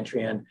the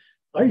elementary end,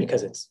 largely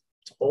because it's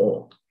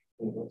old.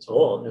 It's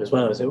old. It was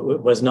one of those, it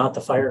was not the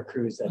fire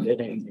crews that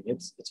did anything.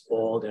 It's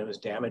old, and it was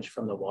damaged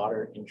from the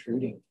water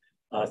intruding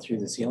through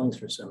the ceilings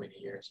for so many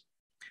years.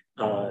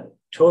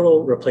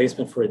 Total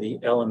replacement for the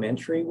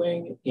elementary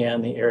wing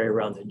and the area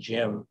around the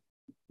gym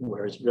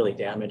where it's really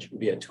damaged would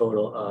be a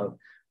total of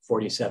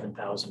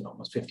 $47,000,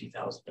 almost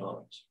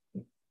 $50,000.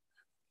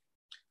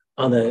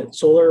 On the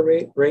solar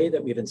array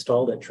that we've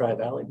installed at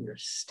Tri-Valley, we're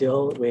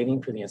still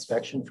waiting for the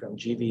inspection from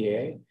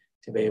GVA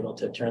to be able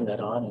to turn that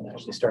on and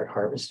actually start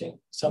harvesting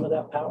some of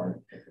that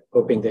power,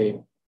 hoping they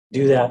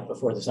do that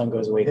before the sun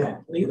goes away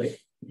completely.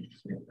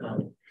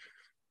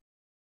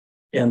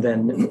 And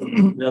then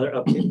another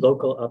update,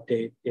 local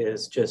update,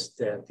 is just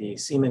that the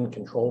Seaman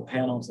control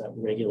panels that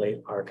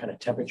regulate our kind of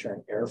temperature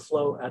and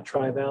airflow at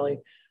Tri-Valley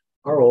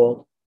are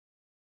old,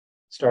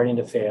 starting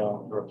to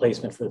fail. A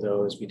replacement for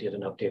those, we did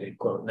an updated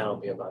quote, now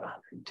it'll be about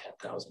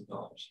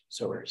 $110,000.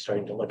 So we're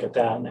starting to look at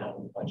that and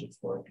having a budget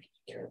for it to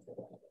take care of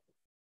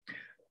that.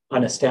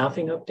 On a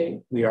staffing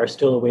update, we are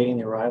still awaiting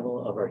the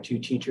arrival of our 2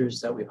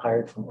 teachers that we've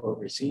hired from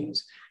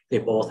overseas. They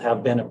both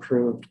have been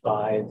approved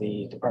by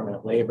the Department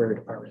of Labor,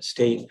 Department of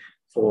State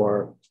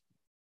for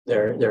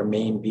their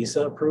main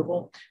visa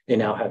approval. They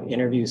now have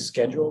interviews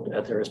scheduled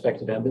at their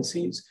respective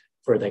embassies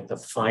for like the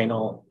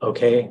final,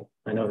 okay,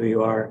 I know who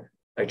you are,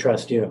 I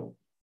trust you.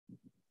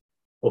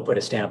 We'll put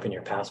a stamp in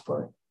your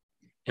passport.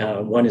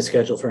 One is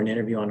scheduled for an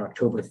interview on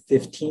October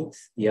 15th.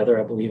 The other,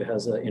 I believe,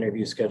 has an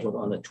interview scheduled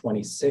on the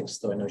 26th,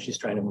 though I know she's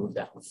trying to move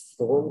that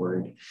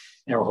forward.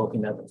 And we're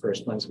hoping that the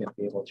first one's going to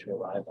be able to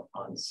arrive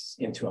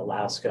into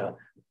Alaska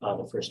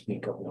the first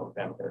week of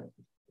November.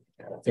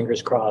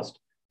 Fingers crossed,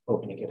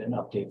 hoping to get an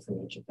update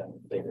from each of them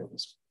later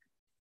this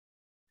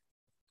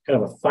week.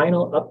 Kind of a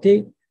final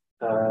update.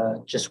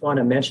 Just want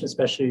to mention,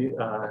 especially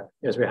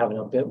as we're having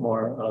a bit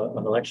more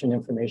of election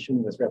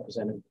information with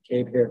Representative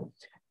McCabe here,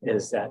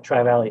 is that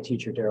Tri-Valley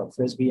teacher Daryl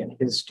Frisbee and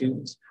his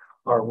students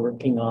are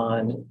working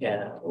on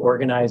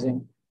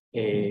organizing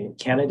a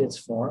candidates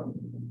forum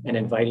and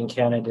inviting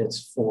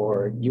candidates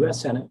for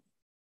U.S. Senate,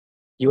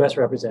 U.S.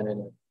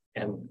 Representative,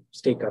 and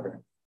state governor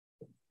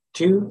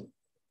to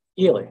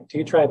Ely,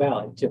 to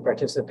Tri-Valley, to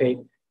participate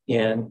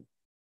in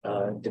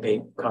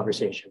debate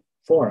conversation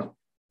forum.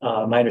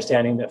 My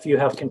understanding that a few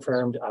have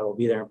confirmed I will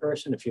be there in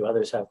person. A few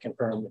others have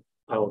confirmed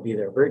I will be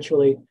there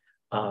virtually.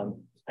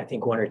 I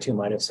think 1 or 2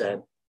 might have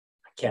said,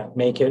 I can't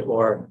make it,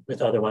 or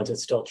with other ones,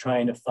 it's still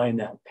trying to find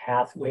that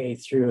pathway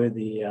through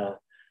the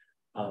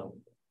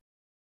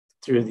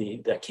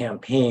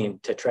campaign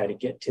to try to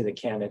get to the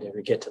candidate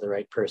or get to the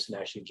right person,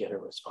 actually get a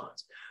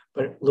response.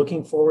 But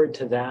looking forward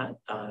to that,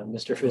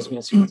 Mr. Frisbee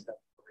has had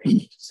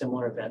great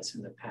similar events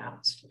in the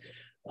past.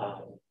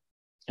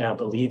 And I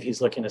believe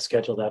he's looking to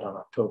schedule that on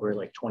October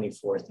like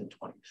 24th and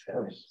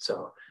 25th.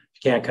 So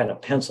if you can't kind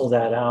of pencil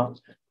that out,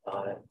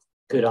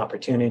 good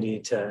opportunity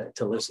to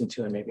listen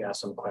to and maybe ask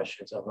some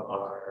questions of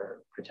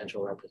our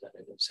potential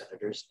representative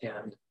senators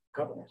and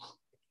governors.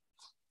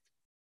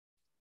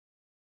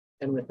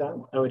 And with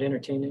that, I would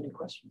entertain any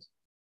questions.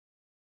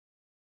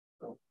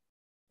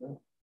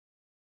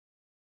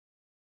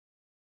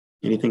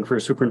 Anything for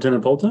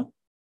Superintendent Volta?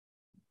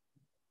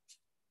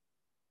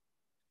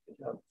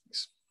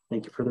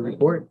 Thank you for the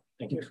report.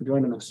 Thank you for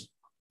joining us.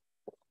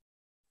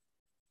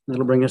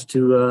 That'll bring us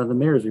to the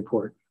mayor's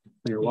report.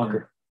 Mayor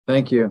Walker.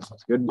 Thank you.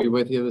 It's good to be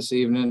with you this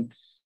evening.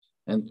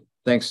 And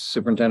thanks,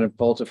 Superintendent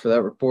Volta, for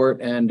that report.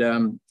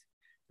 And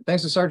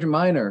thanks to Sergeant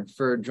Minor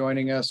for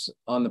joining us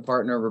on the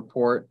partner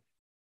report.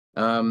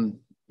 You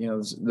know,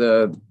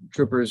 the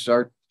troopers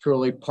are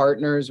truly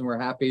partners, and we're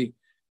happy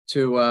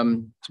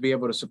to be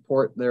able to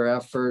support their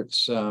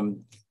efforts.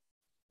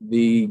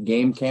 The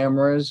game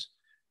cameras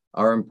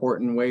are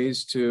important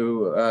ways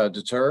to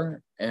deter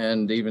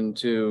and even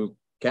to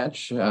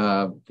catch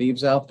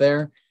thieves out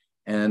there.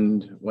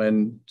 And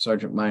when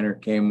Sergeant Minor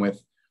came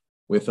with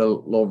a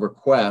little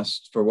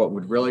request for what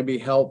would really be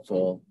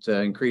helpful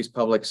to increase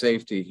public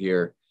safety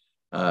here,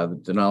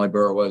 Denali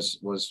Borough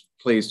was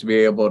pleased to be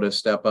able to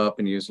step up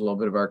and use a little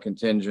bit of our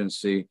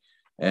contingency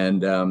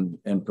and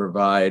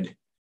provide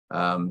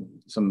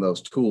some of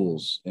those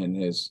tools in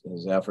his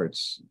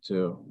efforts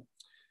to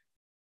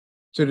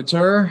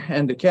deter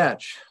and to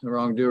catch the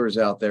wrongdoers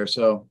out there.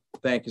 So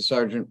thank you,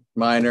 Sergeant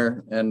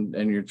Minor and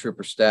your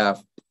trooper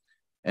staff.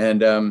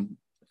 And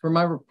for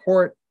my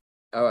report,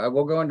 I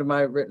will go into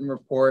my written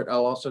report.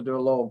 I'll also do a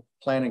little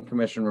planning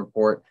commission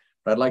report,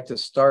 but I'd like to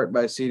start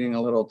by ceding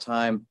a little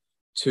time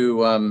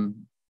to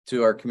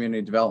our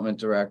community development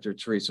director,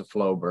 Teresa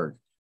Floberg,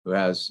 who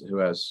has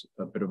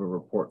a bit of a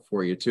report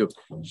for you too.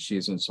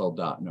 She's in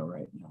Soldotna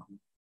right now.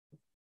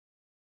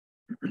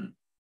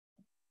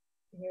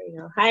 Here we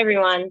go. Hi,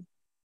 everyone.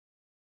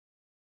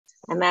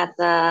 I'm at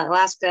the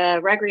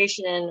Alaska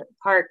Recreation and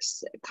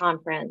Parks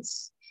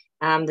Conference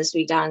this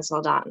week down in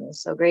Soldotna.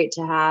 So great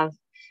to have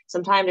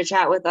some time to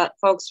chat with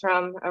folks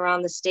from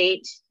around the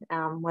state,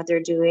 what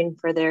they're doing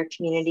for their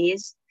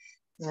communities.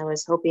 And I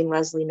was hoping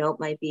Leslie Nope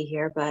might be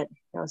here, but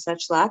no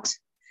such luck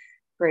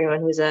for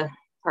anyone who's a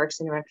Parks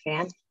and Rec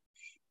fan.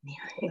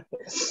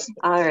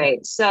 All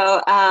right,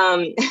 so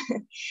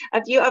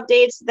a few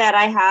updates that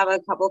I have, a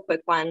couple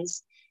quick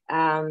ones.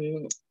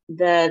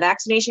 The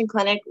vaccination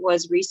clinic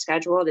was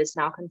rescheduled. It's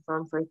now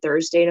confirmed for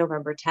Thursday,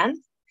 November 10th.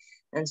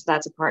 And so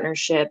that's a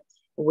partnership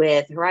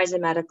with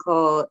Horizon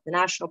Medical, the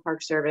National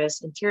Park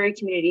Service, Interior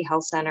Community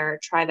Health Center,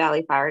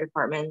 Tri-Valley Fire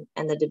Department,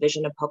 and the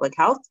Division of Public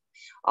Health,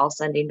 all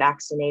sending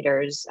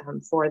vaccinators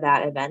for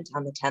that event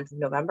on the 10th of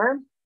November.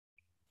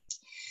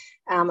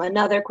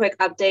 Another quick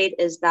update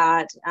is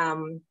that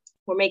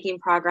we're making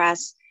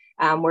progress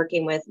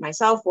working with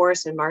myself,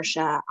 Forrest, and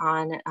Marcia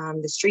on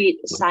the street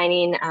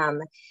signing,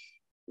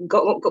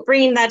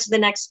 bringing that to the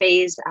next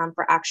phase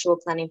for actual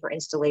planning for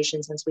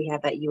installation, since we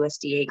have that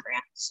USDA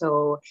grant.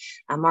 So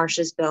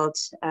Marcia's built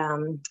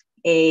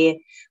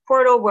a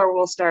portal where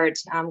we'll start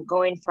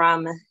going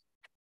from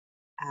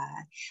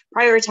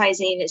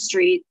prioritizing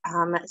street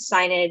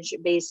signage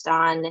based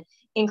on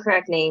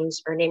incorrect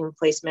names or name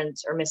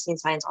replacements or missing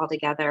signs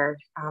altogether.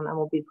 And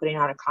we'll be putting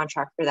out a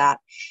contract for that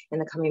in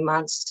the coming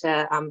months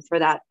to for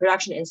that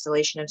production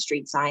installation of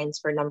street signs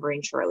for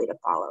numbering shortly to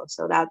follow.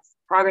 So that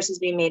progress is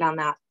being made on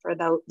that for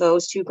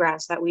those 2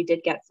 grants that we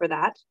did get for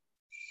that.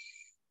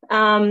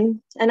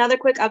 Another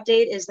quick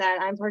update is that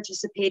I'm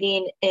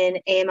participating in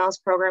AML's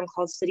program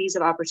called Cities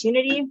of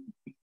Opportunity.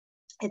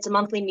 It's a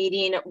monthly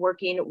meeting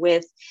working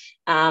with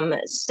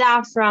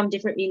staff from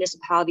different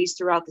municipalities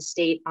throughout the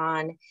state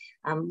on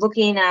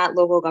looking at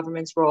local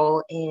government's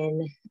role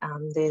in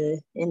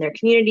their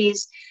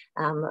communities,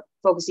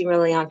 focusing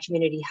really on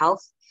community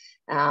health.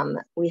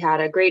 We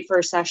had a great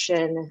first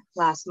session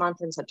last month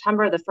in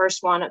September. The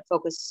first one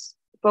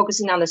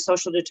focusing on the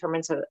social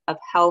determinants of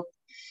health,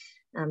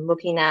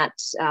 looking at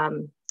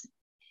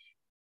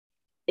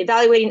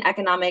evaluating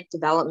economic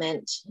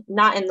development,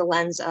 not in the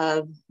lens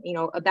of,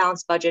 a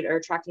balanced budget or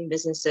attracting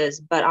businesses,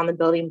 but on the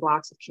building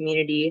blocks of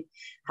community,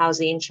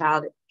 housing,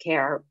 child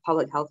care,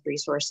 public health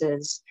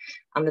resources.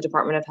 The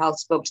Department of Health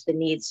spoke to the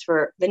need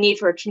for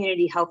a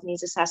community health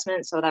needs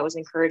assessment. So that was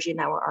encouraging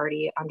that we're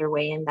already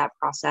underway in that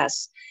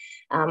process.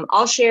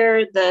 I'll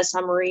share the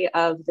summary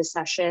of the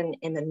session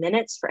in the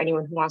minutes for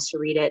anyone who wants to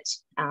read it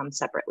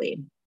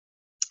separately.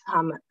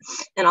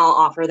 And I'll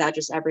offer that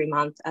just every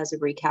month as a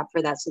recap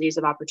for that Cities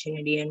of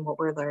Opportunity and what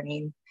we're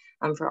learning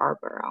for our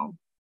borough.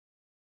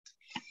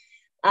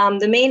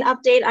 The main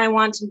update I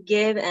want to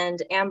give, and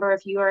Amber,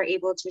 if you are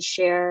able to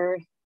share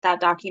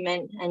that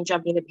document and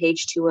jumping to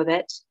page 2 of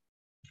it.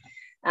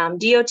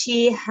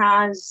 DOT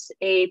has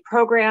a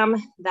program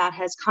that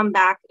has come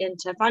back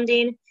into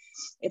funding.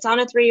 It's on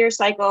a 3-year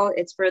cycle.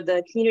 It's for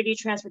the Community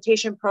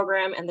Transportation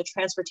Program and the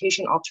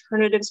Transportation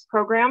Alternatives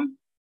Program.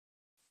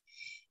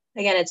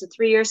 Again, it's a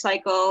 3-year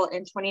cycle.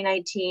 In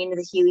 2019,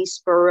 the Healy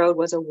Spur Road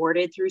was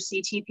awarded through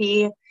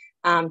CTP.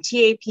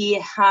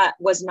 TAP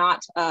was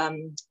not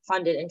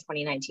funded in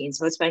 2019,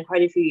 so it's been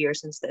quite a few years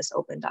since this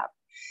opened up.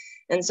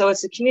 And so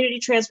it's the Community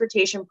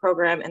Transportation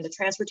Program and the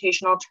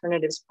Transportation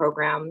Alternatives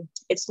Program.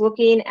 It's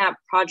looking at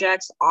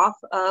projects off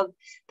of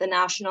the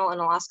National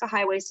and Alaska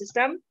Highway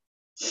System.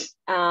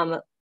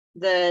 The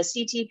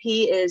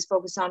CTP is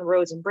focused on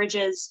roads and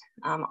bridges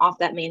off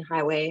that main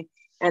highway.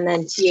 And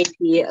then TAP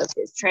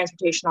is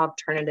transportation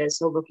alternatives,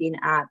 so looking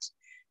at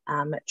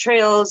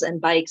trails and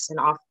bikes and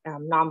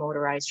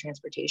non-motorized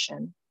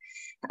transportation.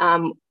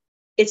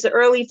 It's the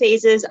early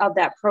phases of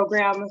that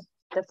program.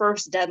 The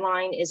first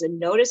deadline is a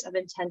notice of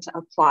intent to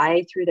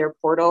apply through their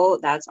portal.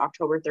 That's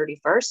October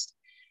 31st.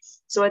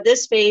 So at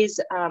this phase,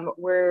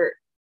 where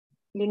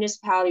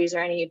municipalities or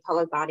any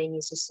public body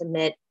needs to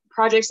submit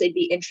projects they'd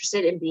be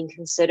interested in being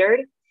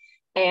considered,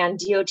 and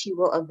DOT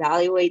will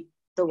evaluate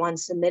the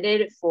ones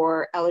submitted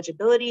for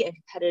eligibility and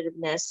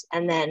competitiveness,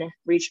 and then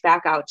reach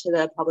back out to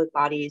the public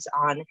bodies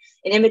on an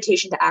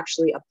invitation to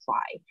actually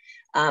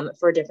apply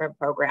for different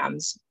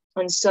programs.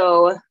 And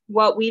so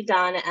what we've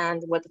done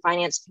and what the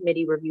Finance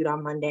Committee reviewed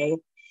on Monday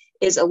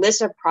is a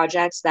list of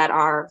projects that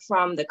are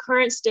from the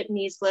current STIP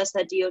needs list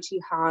that DOT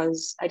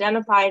has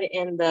identified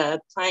in the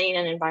Planning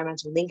and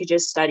Environmental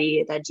Linkages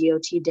study that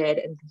DOT did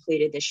and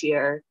completed this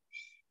year,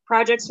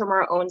 projects from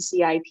our own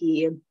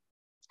CIP,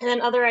 and then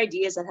other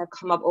ideas that have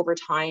come up over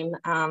time,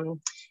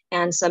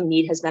 and some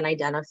need has been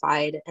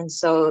identified. And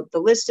so the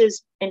list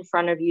is in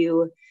front of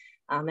you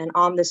and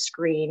on the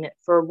screen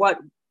for what,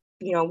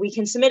 we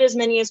can submit as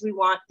many as we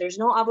want. There's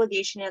no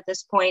obligation at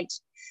this point.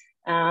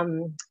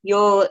 The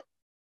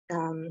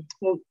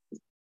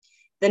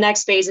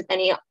next phase, if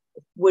any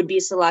would be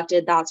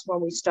selected, that's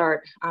when we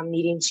start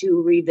needing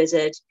to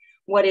revisit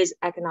what is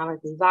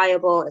economically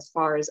viable as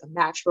far as a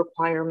match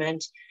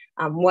requirement,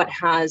 what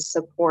has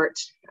support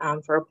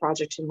for a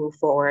project to move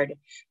forward.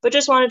 But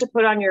just wanted to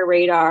put on your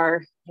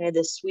radar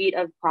the suite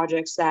of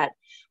projects that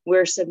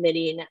we're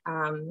submitting.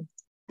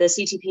 The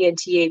CTP and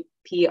TAP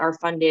are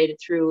funded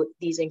through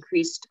these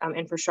increased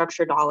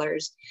infrastructure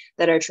dollars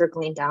that are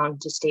trickling down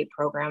to state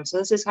programs. So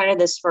this is kind of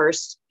this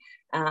first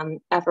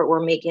effort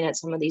we're making at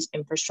some of these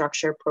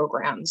infrastructure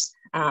programs.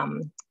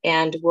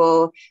 And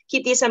we'll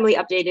keep the assembly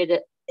updated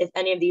if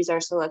any of these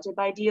are selected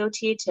by DOT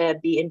to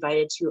be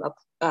invited to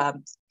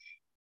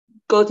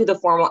go through the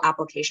formal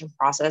application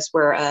process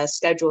where a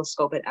schedule,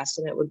 scope, and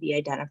estimate would be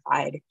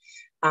identified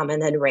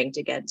and then ranked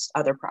against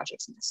other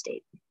projects in the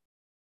state.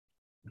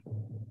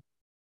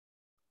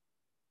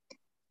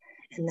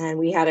 And then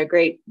we had a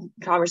great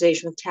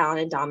conversation with Talon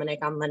and Dominic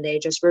on Monday,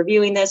 just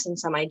reviewing this and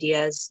some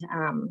ideas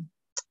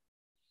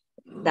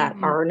that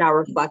are now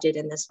reflected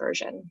in this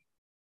version.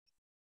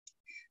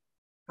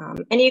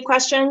 Any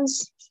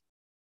questions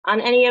on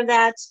any of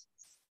that?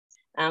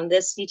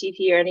 this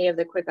CTP or any of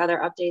the quick other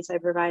updates I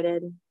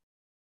provided.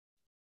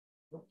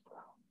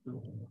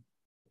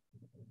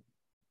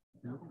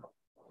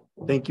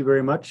 Thank you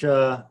very much,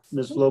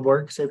 Ms.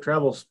 Loborg. Safe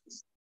travels.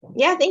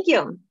 Yeah, thank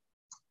you.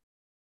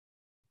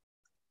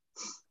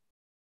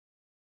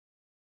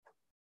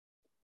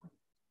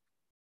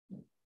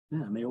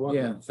 Yeah, Mayor Walker.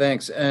 Yeah,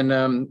 thanks.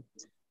 And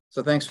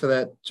so thanks for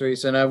that,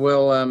 Teresa. And I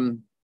will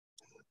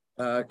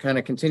kind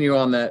of continue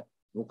on that.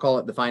 We'll call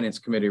it the Finance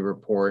Committee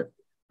report.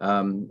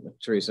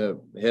 Teresa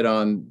hit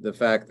on the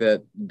fact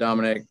that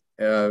Dominic,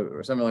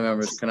 Assembly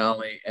members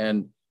Denali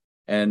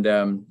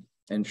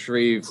and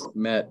Shreve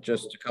met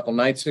just a couple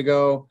nights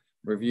ago,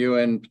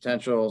 reviewing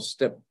potential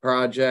STIP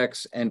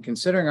projects and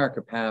considering our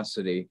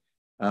capacity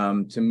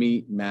to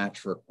meet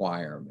match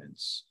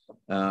requirements.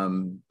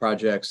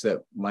 Projects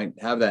that might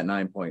have that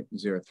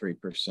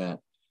 9.03%.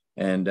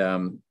 And,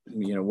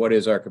 you know, what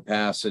is our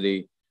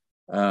capacity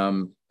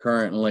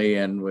currently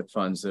and with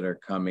funds that are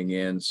coming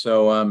in.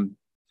 So,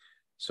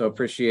 so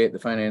appreciate the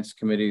Finance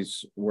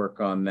Committee's work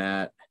on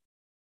that.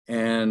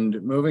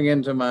 And moving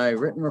into my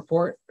written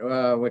report,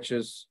 which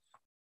is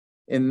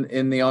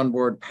in the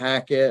onboard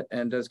packet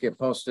and does get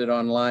posted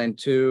online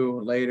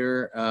too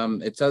later.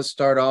 It does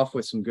start off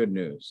with some good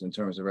news in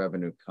terms of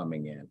revenue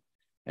coming in.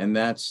 And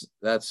that's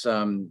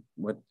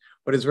what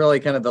is really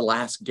kind of the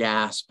last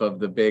gasp of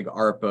the big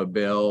ARPA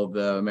bill,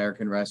 the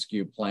American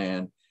Rescue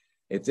Plan.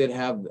 It did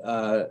have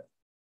a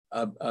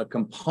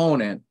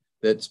component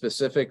that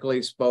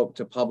specifically spoke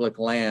to public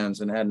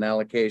lands and had an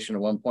allocation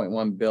of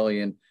 $1.1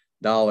 billion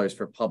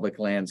for public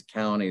lands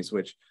counties,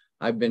 which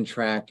I've been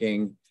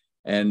tracking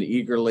and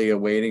eagerly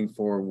awaiting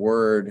for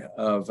word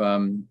of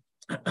the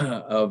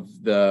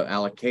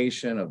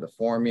allocation of the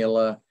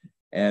formula.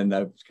 And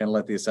I've kind of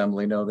let the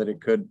Assembly know that it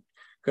could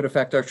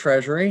affect our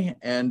Treasury.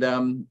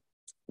 And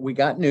we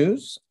got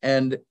news,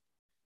 and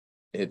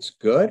it's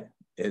good.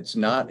 It's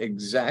not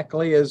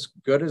exactly as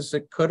good as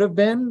it could have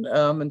been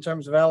in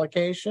terms of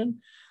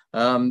allocation.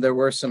 There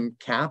were some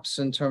caps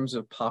in terms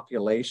of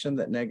population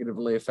that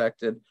negatively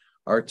affected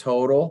our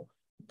total,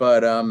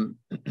 but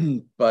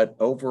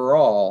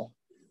overall,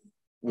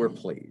 we're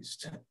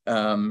pleased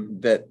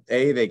that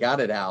they got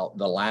it out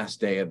the last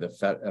day of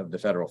the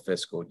federal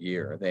fiscal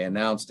year. They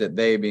announced it,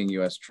 they being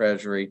U.S.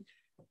 Treasury,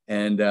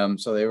 and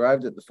so they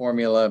arrived at the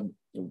formula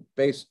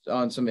based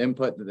on some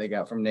input that they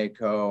got from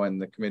NACO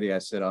and the committee I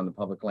sit on, the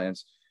Public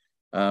Lands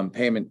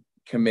Payment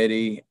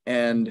Committee,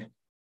 and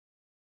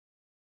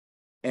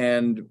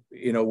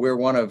you know, we're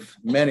one of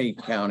many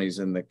counties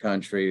in the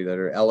country that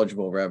are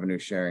eligible revenue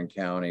sharing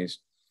counties.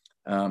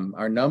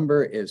 Our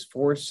number is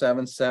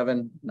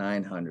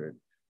 477,900.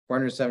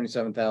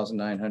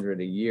 $477,900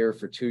 a year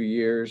for 2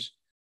 years,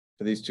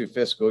 for these 2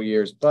 fiscal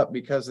years. But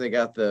because they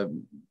got the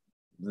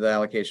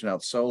allocation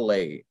out so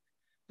late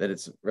that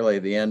it's really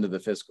the end of the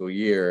fiscal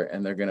year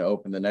and they're going to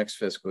open the next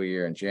fiscal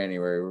year in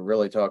January, we're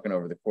really talking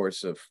over the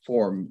course of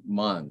 4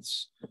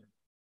 months,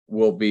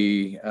 we'll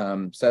be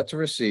set to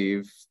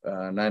receive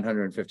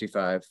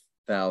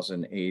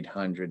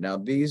 $955,800. Now,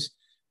 these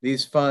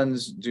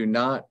funds do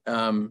not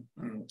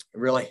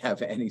really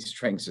have any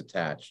strings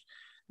attached.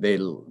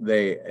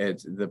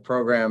 The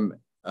program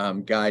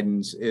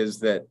guidance is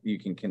that you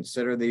can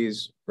consider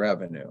these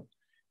revenue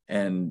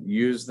and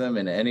use them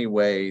in any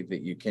way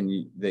that you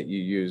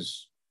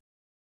use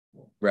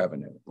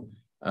revenue.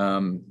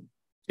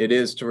 It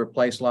is to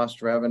replace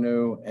lost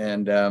revenue,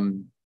 and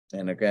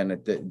again,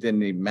 it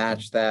didn't even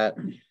match that.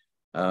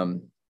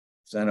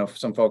 So I know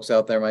some folks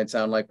out there might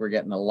sound like we're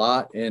getting a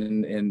lot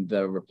in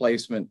the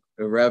replacement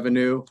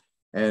revenue.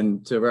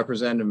 And to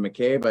Representative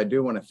McCabe, I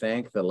do want to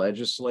thank the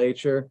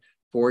legislature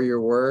for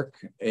your work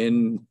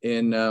in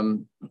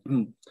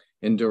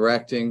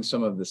directing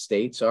some of the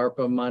state's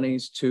ARPA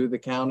monies to the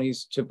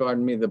counties,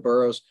 the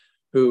boroughs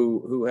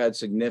who had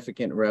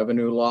significant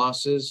revenue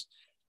losses.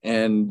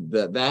 And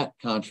that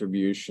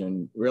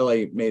contribution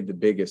really made the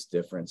biggest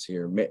difference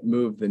here,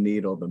 moved the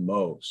needle the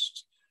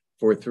most.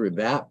 For through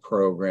that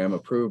program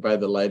approved by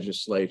the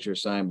legislature,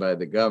 signed by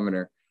the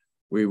governor,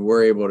 we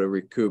were able to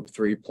recoup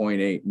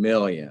 $3.8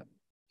 million.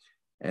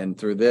 And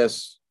through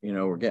this, you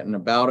know, we're getting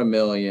about $1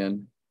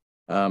 million.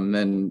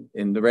 Then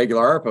in the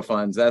regular ARPA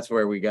funds, that's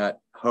where we got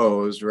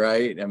hosed,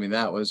 right? I mean,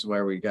 that was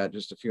where we got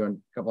just a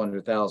couple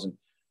 $100,000.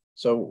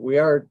 So we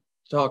are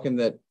talking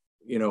that,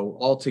 you know,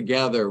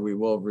 altogether we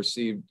will have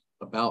received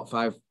about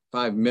 $5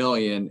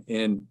 million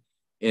in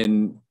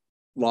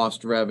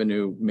lost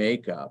revenue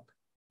makeup.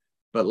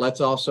 But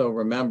let's also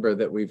remember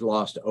that we've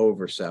lost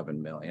over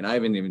 7 million. I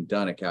haven't even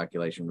done a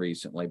calculation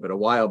recently, but a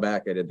while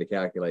back I did the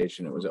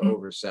calculation. It was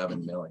over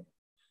 7 million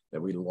that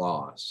we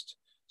lost.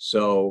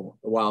 So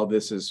while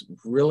this is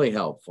really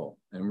helpful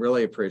and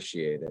really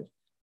appreciated,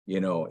 you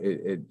know,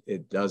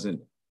 it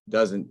doesn't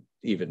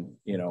even,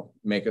 you know,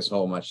 make us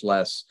whole, much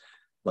less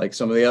like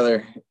some of the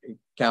other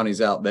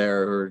counties out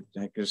there who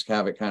just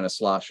have it kind of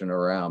sloshing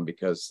around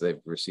because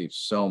they've received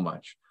so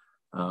much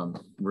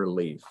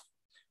relief.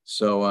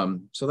 So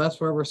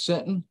that's where we're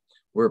sitting.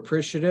 We're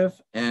appreciative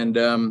and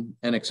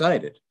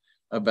excited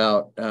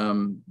about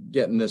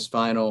getting this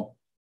final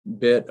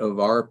bit of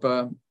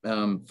ARPA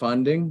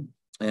funding.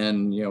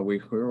 And, you know,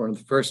 we were one of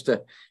the first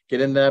to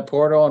get in that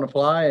portal and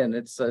apply, and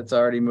it's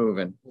already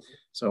moving.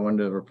 So I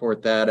wanted to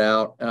report that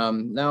out.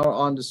 Now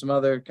on to some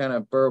other kind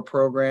of borough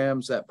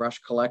programs, that brush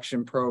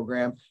collection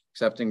program,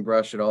 accepting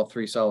brush at all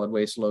 3 solid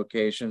waste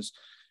locations,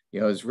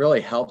 you know, has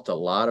really helped a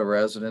lot of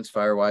residents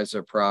firewise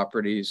their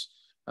properties.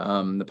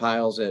 The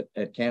piles at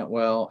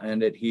Cantwell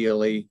and at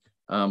Healy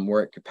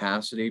were at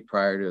capacity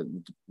prior to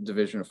the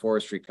Division of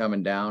Forestry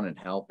coming down and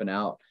helping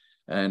out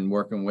and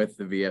working with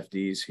the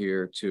VFDs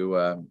here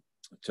to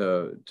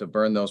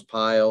burn those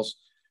piles.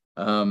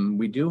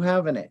 We do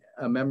have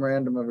a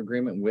memorandum of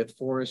agreement with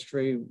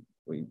Forestry.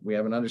 We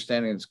have an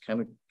understanding it's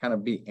kind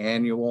of be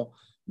annual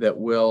that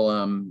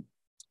will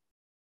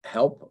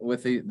help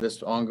with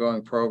this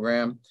ongoing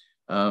program,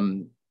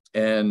 and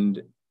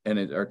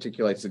it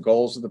articulates the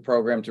goals of the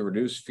program to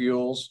reduce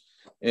fuels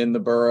in the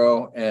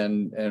borough,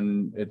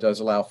 and it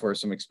does allow for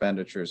some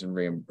expenditures and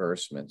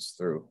reimbursements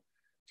through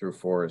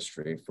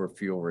Forestry for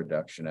fuel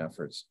reduction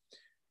efforts.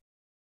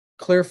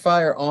 Clear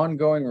Fire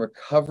ongoing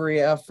recovery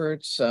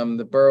efforts.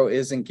 The borough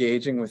is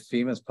engaging with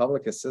FEMA's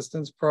public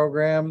assistance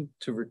program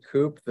to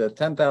recoup the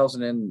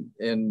 $10,000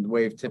 in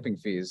waive tipping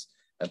fees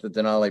at the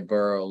Denali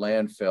Borough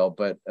landfill,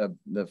 but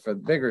for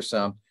the bigger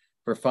sum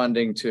for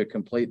funding to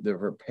complete the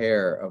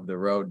repair of the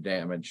road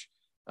damage,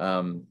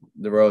 the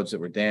roads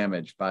that were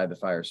damaged by the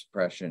fire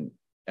suppression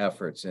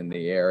efforts in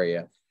the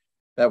area.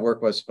 That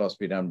work was supposed to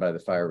be done by the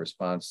fire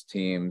response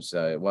teams.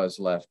 It was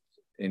left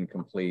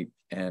incomplete,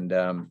 and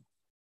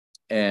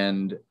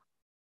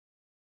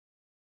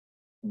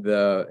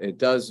it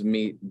does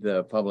meet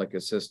the public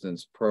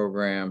assistance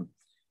program,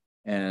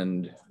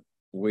 and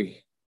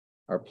we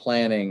are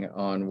planning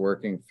on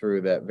working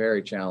through that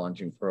very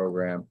challenging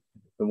program.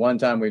 The one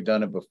time we've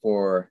done it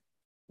before,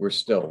 we're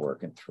still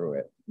working through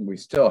it. We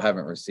still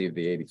haven't received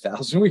the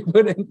 80,000 we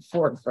put in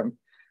for from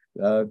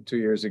 2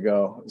 years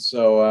ago.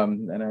 So,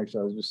 and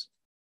actually I was just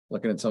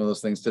looking at some of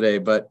those things today,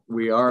 but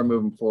we are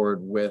moving forward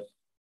with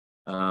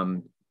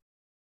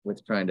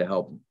trying to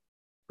help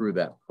through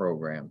that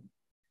program.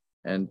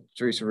 And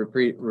Teresa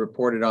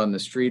reported on the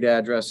street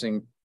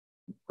addressing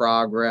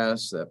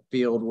progress, the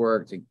field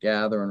work to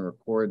gather and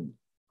record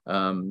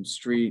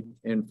street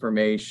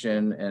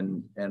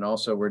information, and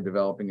also we're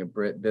developing a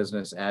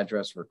business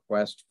address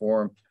request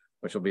form,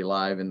 which will be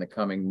live in the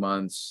coming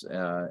months,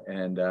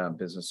 and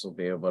business will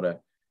be able to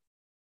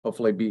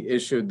hopefully be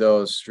issued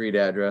those street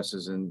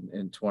addresses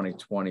in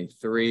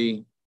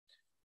 2023.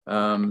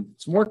 Some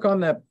work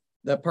on that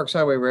Parks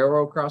Highway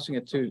Railroad crossing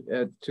at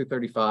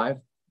 235,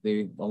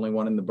 the only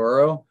one in the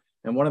borough,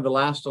 and one of the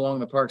last along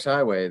the Parks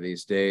Highway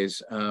these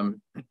days.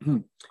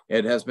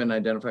 It has been an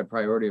identified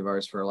priority of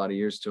ours for a lot of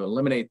years to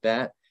eliminate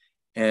that,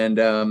 and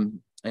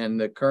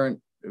the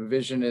current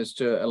vision is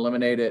to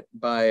eliminate it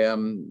by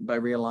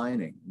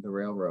realigning the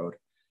railroad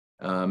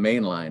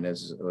main line,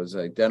 as was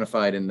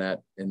identified in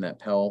that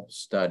Pell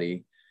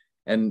study.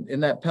 And in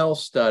that Pell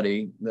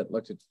study that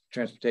looked at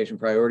transportation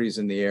priorities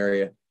in the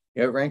area,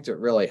 it ranked it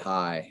really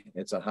high.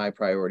 It's a high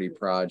priority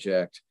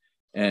project.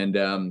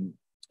 And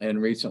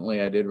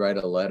recently I did write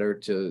a letter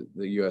to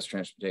the U.S.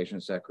 Transportation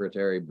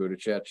Secretary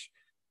Buttigieg,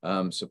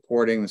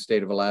 supporting the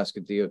state of Alaska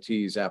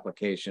DOT's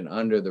application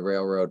under the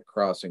Railroad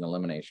Crossing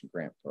Elimination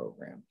Grant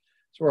Program.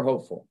 So we're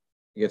hopeful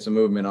to get some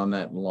movement on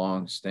that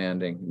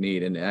long-standing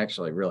need, and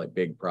actually really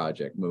big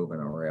project moving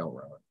a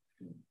railroad.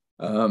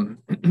 I want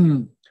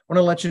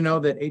to let you know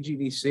that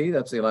AGDC,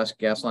 that's the Alaska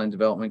Gas Line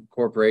Development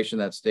Corporation,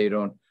 that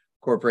state-owned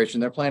corporation,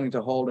 they're planning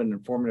to hold an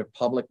informative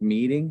public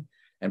meeting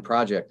and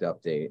project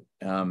update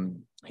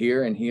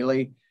here in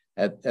Healy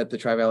at the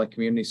Tri-Valley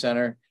Community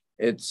Center.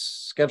 It's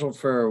scheduled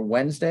for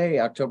Wednesday,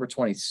 October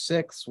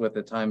 26th, with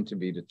a time to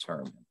be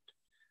determined.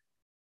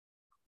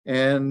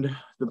 And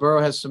the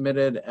borough has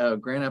submitted a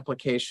grant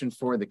application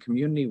for the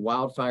Community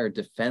Wildfire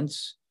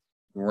Defense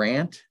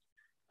Grant.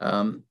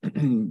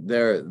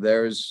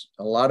 There's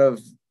a lot of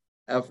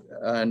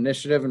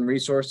initiative and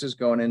resources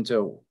going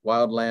into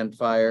wildland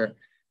fire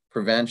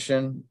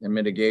prevention and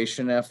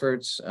mitigation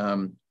efforts.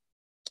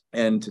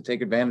 And to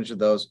take advantage of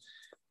those,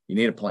 you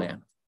need a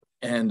plan.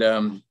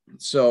 And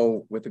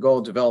so with the goal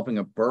of developing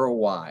a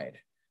borough-wide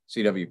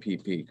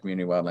CWPP,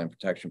 Community Wildland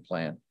Protection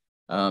Plan,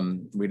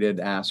 we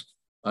did ask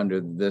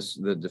under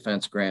the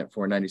defense grant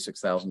for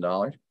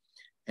 $96,000.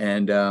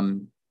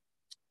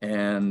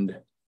 And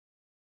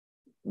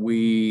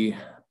we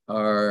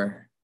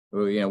are,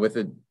 with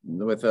a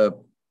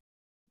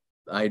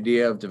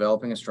idea of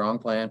developing a strong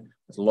plan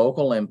with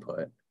local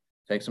input.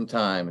 Take some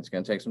time. It's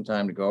going to take some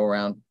time to go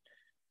around,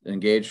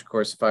 engage, of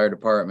course, the fire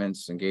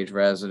departments, engage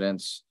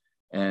residents,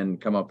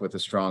 and come up with a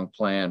strong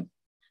plan,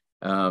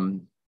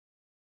 and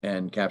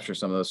capture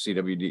some of those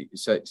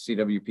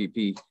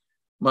CWPP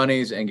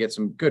monies and get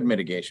some good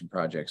mitigation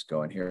projects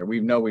going here. We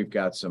know we've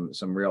got some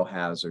real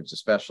hazards,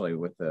 especially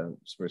with the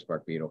spruce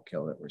bark beetle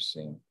kill that we're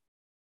seeing.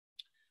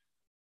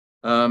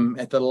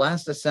 At the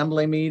last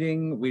assembly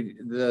meeting,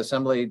 the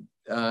assembly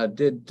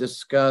did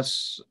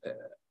discuss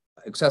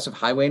excessive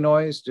highway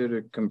noise due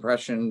to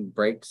compression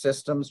brake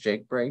systems,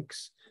 Jake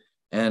brakes.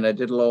 And I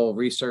did a little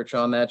research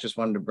on that. Just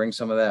wanted to bring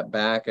some of that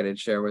back. I did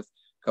share with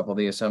a couple of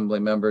the assembly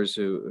members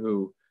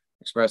who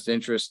expressed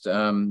interest.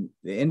 The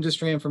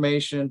industry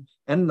information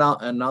and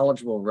a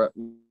knowledgeable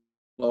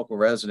local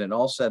resident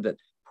all said that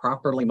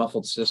properly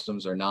muffled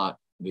systems are not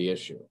the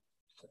issue.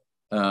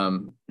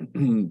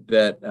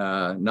 That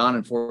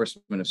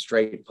non-enforcement of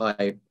straight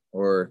pipe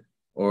or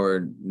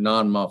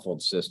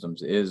non-muffled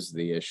systems is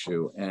the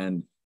issue.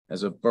 And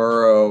as a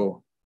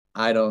borough,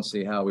 I don't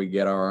see how we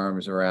get our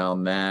arms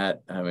around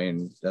that. I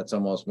mean, that's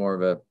almost more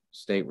of a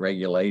state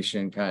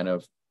regulation kind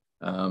of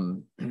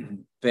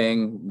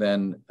thing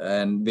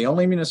and the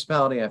only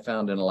municipality I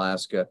found in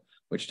Alaska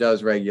which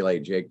does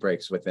regulate Jake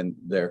breaks within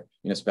their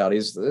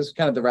municipalities is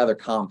kind of the rather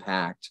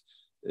compact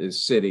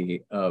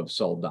city of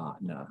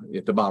Soldotna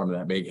at the bottom of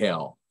that big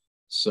hill.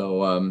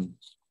 So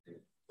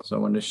I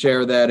wanted to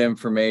share that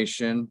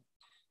information,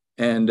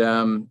 and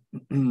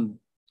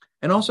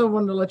also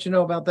wanted to let you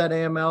know about that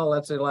AML,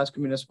 that's the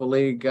Alaska Municipal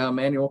League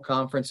annual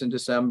conference in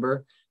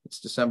December. It's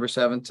December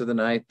 7th to the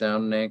 9th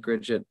down in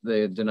Anchorage at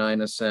the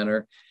Denali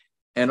Center.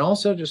 And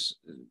also just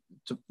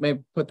to maybe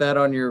put that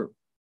on your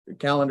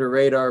calendar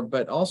radar,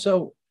 but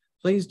also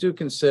please do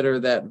consider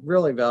that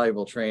really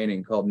valuable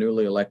training called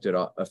newly elected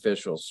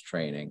officials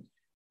training.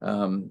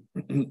 And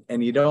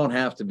you don't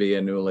have to be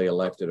a newly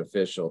elected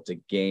official to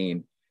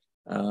gain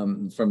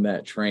from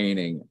that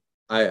training.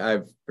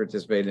 I've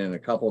participated in a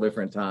couple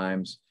different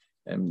times,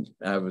 and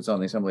I was on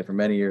the assembly for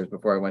many years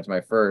before I went to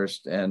my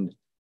first, and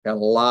got a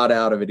lot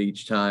out of it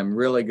each time.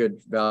 Really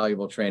good,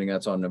 valuable training.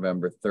 That's on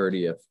November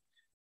 30th.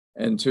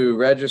 And to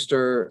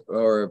register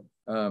or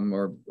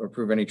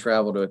approve any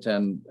travel to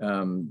attend,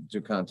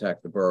 do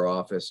contact the borough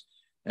office.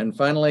 And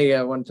finally,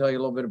 I want to tell you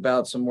a little bit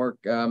about some work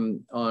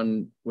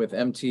with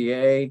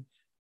MTA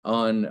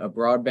on a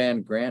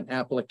broadband grant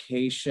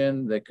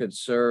application that could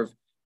serve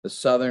the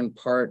southern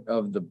part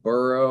of the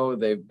borough.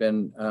 They've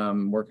been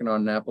working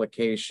on an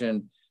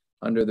application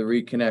under the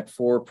Reconnect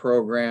 4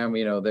 program.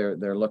 You know,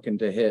 they're looking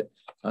to hit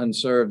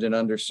unserved and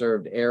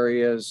underserved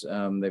areas.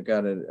 They've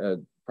got a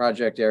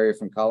project area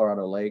from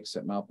Colorado Lakes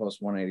at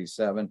milepost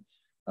 187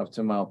 up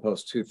to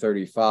milepost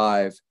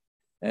 235.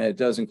 And it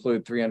does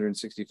include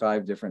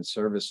 365 different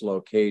service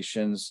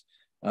locations,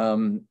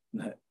 all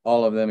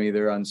of them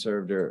either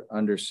unserved or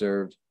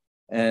underserved.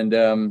 And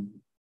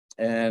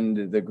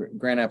the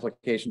grant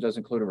application does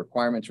include a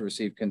requirement to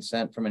receive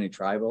consent from any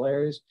tribal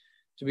areas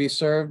to be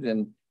served.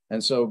 And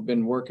so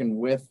been working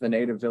with the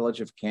native village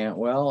of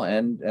Cantwell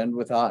and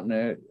with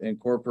Otna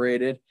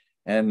Incorporated.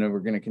 And we're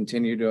going to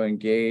continue to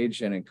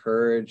engage and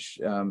encourage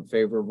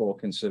favorable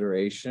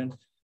consideration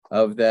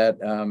of that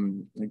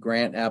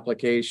grant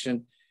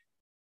application.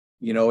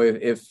 You know,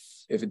 if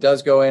it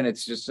does go in,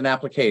 it's just an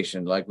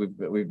application. Like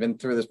we've been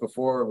through this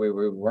before. We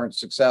weren't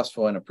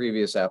successful in a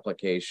previous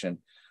application,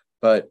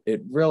 but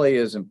it really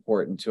is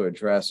important to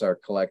address our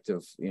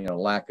collective, you know,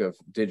 lack of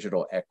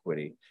digital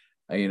equity.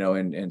 You know,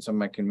 in some of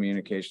my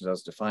communications, I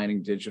was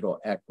defining digital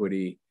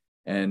equity,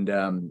 and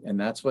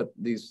that's what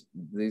these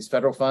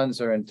federal funds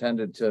are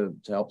intended to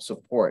help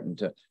support and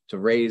to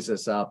raise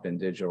us up in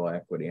digital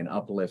equity and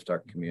uplift our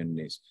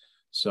communities.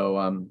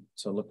 So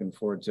looking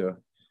forward to a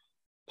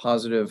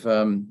positive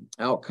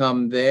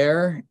outcome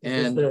there.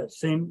 And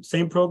the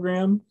same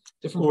program,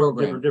 different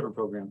program, different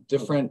program,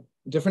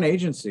 different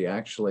agency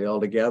actually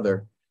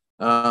altogether.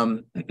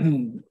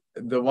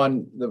 The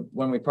one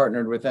we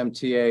partnered with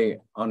MTA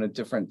on a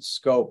different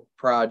scope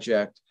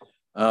project,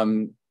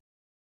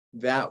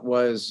 that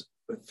was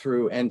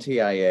through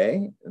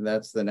NTIA.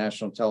 That's the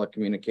National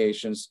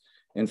Telecommunications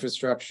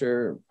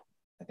Infrastructure,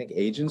 I think,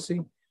 agency,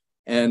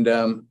 and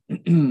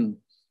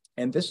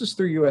this is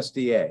through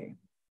USDA.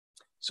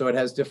 So it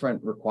has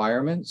different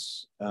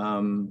requirements.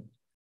 You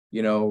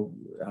know,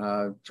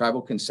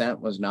 tribal consent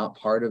was not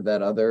part of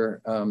that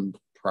other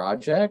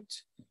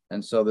project,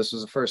 and so this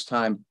was the first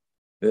time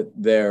that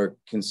they're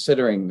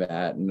considering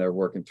that, and they're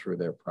working through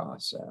their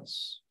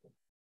process.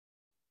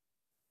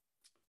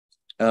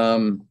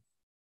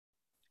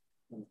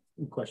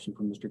 Question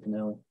from Mr.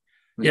 Denali.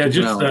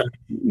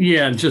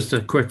 Just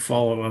a quick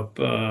follow-up.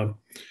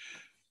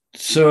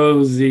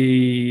 So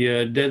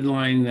the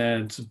deadline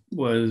that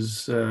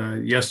was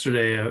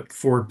yesterday at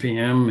 4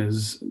 p.m.,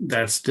 is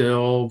that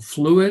still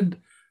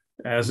fluid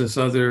as this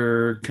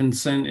other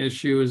consent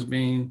issue is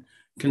being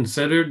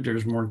considered?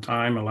 There's more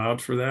time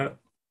allowed for that?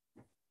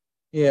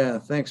 Yeah,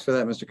 thanks for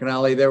that, Mr.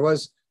 Canali. There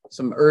was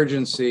some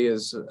urgency,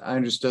 as I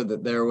understood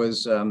that there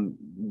was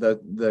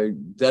the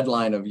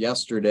deadline of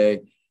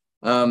yesterday.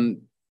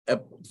 From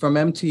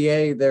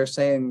MTA, they're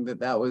saying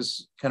that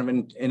was kind of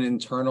an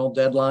internal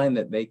deadline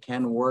that they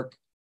can work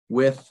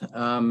with.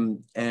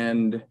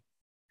 And,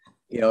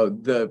 you know,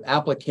 the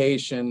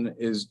application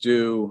is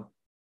due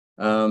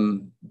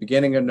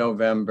beginning of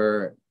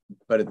November,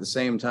 but at the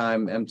same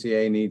time,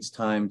 MTA needs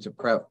time to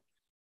prep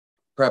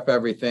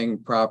everything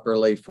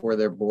properly for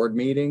their board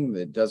meeting.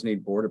 That does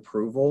need board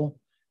approval,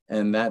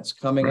 and that's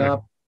coming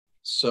up.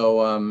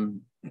 So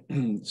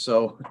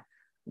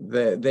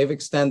they've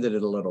extended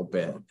it a little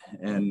bit,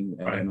 and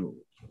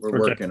we're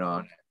working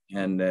on it.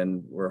 and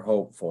then we're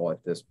hopeful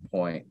at this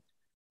point.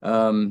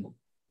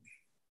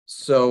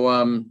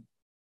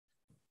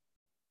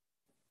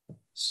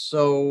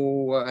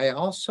 So I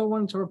also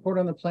wanted to report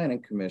on the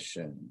Planning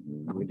Commission.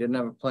 We didn't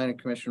have a Planning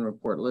Commission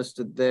report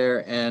listed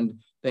there, and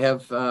they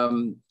have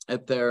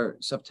at their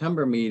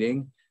September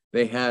meeting,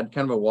 they had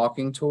kind of a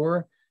walking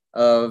tour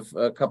of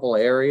a couple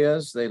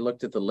areas. They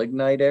looked at the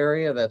lignite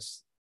area,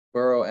 that's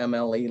borough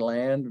MLE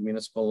land,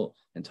 municipal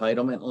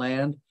entitlement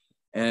land,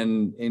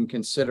 and in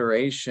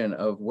consideration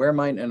of where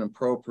might an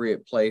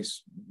appropriate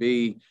place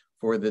be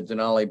for the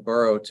Denali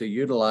Borough to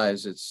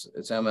utilize its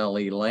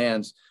MLE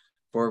lands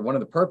for one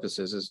of the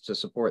purposes is to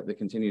support the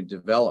continued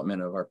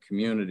development of our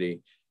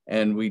community.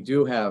 And we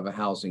do have a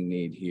housing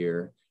need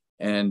here,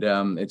 and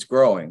it's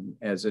growing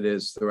as it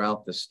is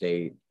throughout the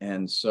state.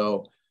 And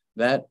so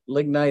that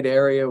lignite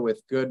area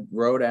with good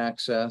road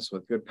access,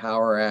 with good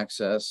power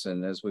access,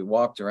 and as we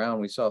walked around,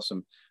 we saw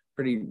some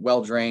pretty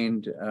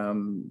well-drained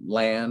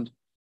land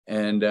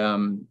and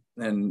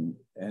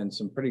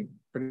some pretty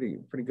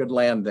good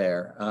land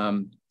there.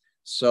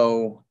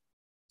 So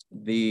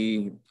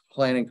the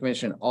Planning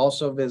Commission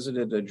also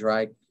visited a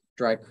dry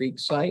creek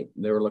site.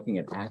 They were looking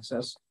at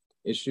access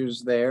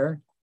issues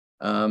there.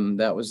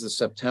 That was the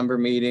September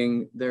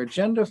meeting. Their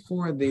agenda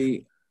for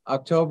the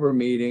October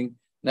meeting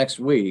next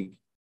week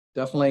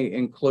definitely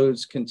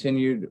includes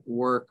continued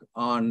work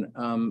on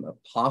a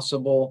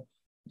possible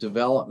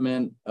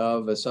development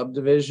of a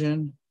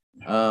subdivision,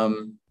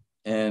 and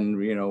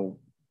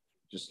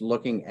just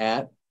looking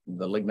at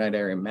the lignite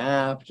area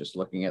map, just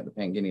looking at the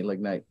Pangini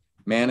lignite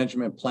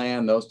management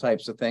plan, those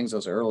types of things,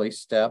 those early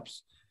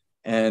steps.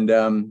 And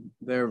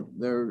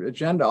their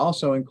agenda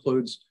also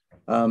includes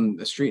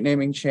a street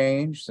naming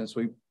change. Since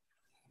we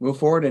moved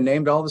forward and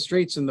named all the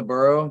streets in the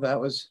borough, that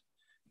was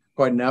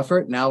quite an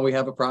effort. Now we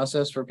have a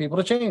process for people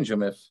to change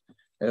them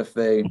if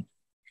they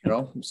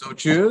so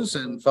choose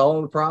and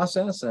follow the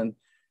process. And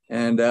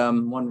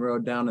one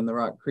road down in the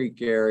Rock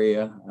Creek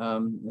area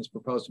is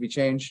proposed to be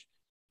changed.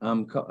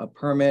 A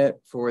permit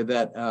for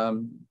that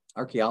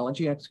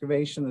archaeology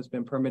excavation that's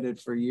been permitted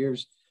for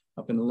years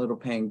up in the Little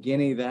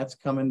Pangini, that's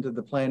coming to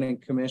the Planning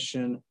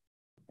Commission.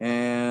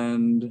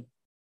 And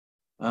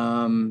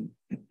those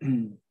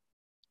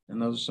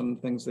are some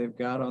things they've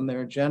got on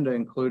their agenda,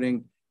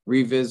 including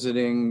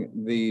revisiting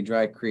the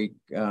Dry Creek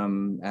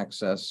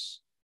access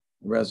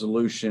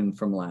resolution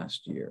from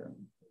last year.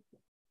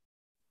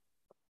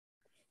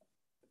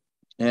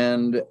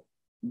 And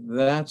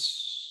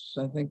that's,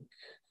 I think,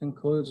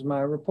 concludes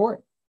my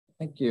report.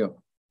 Thank you.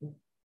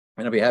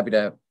 And I'll be happy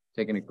to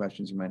take any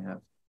questions you might have.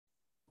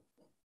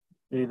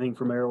 Anything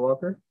from Mayor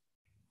Walker?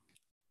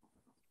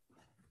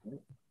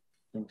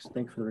 Thanks for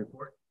the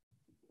report.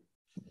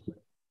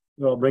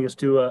 Well, bring us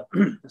to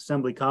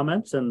assembly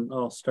comments, and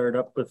I'll start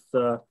up with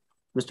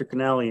Mr.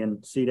 Canali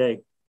and seat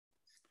A.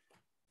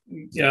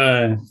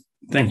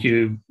 Thank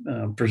you,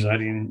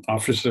 Presiding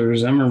Officer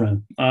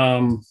Zimmerman.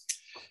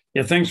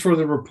 Thanks for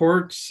the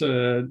reports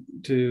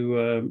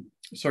to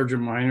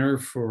Sergeant Minor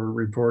for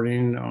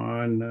reporting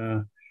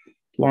on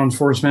law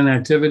enforcement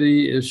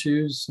activity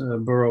issues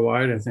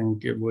borough-wide. I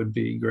think it would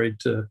be great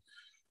to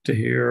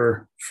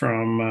hear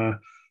from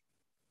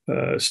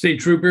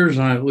state troopers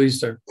on at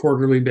least a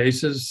quarterly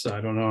basis.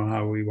 I don't know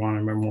how we want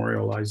to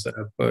memorialize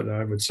that, but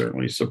I would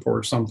certainly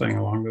support something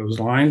along those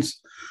lines.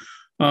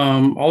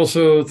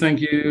 Also,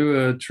 thank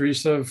you,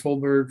 Teresa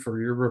Fulbert, for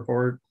your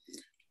report.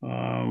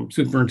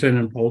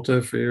 Superintendent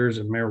Polta for yours,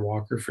 and Mayor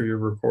Walker for your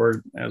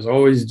report. As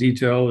always,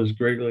 detail is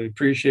greatly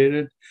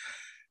appreciated.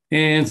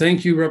 And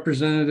thank you,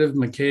 Representative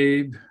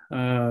McCabe,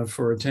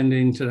 for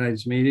attending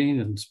tonight's meeting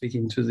and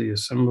speaking to the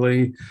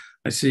Assembly.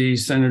 I see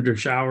Senator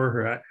Shower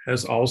who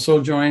has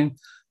also joined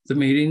the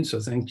meeting, so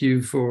thank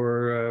you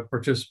for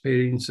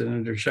participating,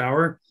 Senator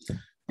Shower.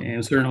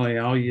 And certainly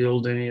I'll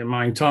yield any of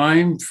my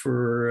time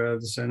for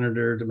the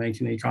Senator to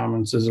make any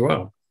comments as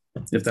well,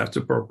 if that's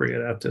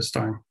appropriate at this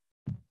time.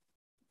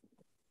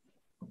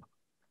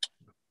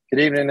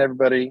 Good evening,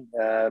 everybody.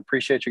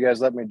 Appreciate you guys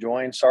letting me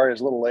join. Sorry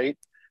it's a little late.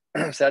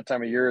 It's that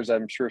time of year, as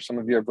I'm sure some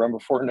of you have run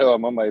before know,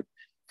 I'm on my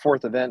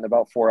 4th event in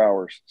about 4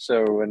 hours.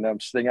 So, and I'm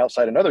sitting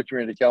outside another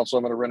community council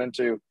I'm going to run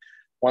into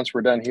once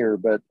we're done here,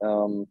 but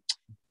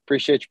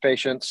appreciate your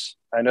patience.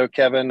 I know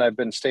Kevin, I've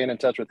been staying in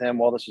touch with him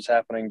while this was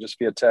happening just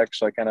via text.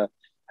 So I kind of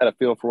had a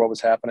feel for what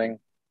was happening.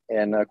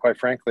 And quite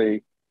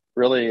frankly,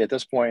 really at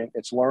this point,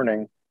 it's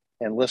learning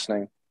and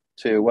listening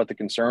to what the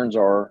concerns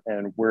are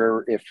and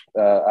where, if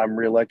I'm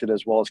reelected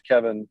as well as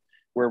Kevin,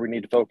 where we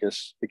need to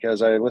focus,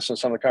 because I listened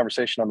to some of the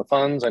conversation on the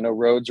funds. I know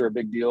roads are a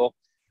big deal.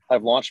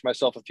 I've launched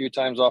myself a few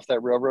times off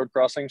that railroad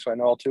crossing, so I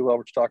know all too well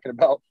what you're talking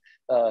about.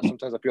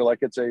 Sometimes I feel like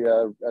it's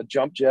a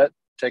jump jet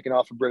taking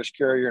off a British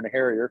carrier and a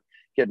Harrier,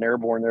 getting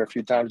airborne there a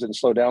few times, didn't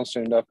slow down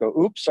soon enough, go,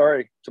 oops,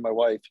 sorry, to my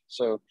wife.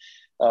 So,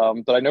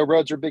 but I know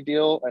roads are a big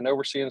deal. I know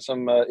we're seeing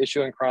some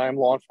issue in crime.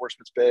 Law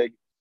enforcement's big.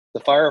 The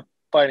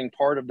firefighting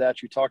part of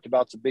that you talked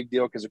about is a big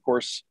deal because, of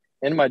course,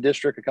 in my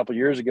district a couple of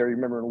years ago, you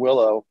remember in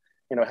Willow,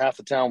 half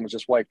the town was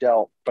just wiped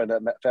out by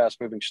that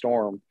fast moving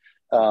storm,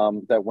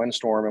 that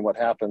windstorm and what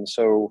happened.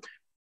 So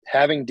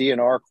having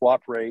DNR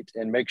cooperate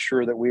and make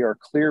sure that we are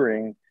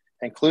clearing,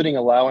 including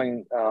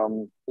allowing,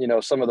 you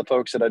know, some of the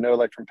folks that I know,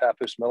 like from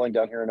Papoose Milling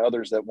down here and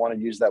others that want to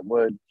use that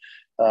wood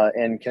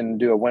and can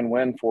do a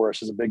win-win for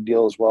us is a big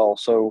deal as well.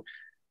 So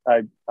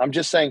I'm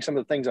just saying some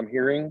of the things I'm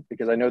hearing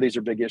because I know these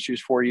are big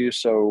issues for you.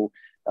 So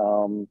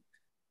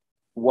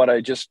what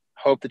I just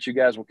hope that you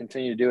guys will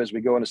continue to do as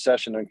we go into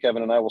session, and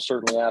Kevin and I will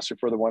certainly ask if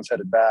we're the ones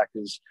headed back,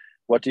 is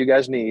what do you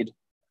guys need?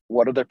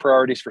 What are the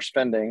priorities for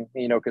spending?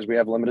 You know, because we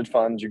have limited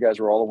funds. You guys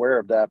are all aware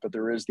of that, but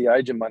there is the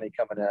IGEM money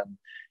coming in.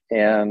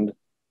 And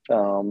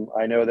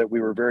I know that we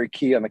were very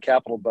key on the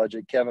capital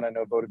budget. Kevin, I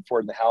know, voted for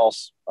it in the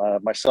House.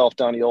 Myself,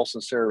 Donnie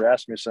Olson, Sarah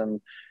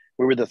Rasmussen,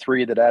 we were the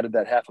three that added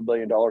that $500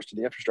 million to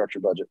the infrastructure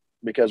budget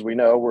because we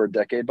know we're a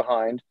decade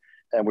behind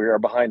and we are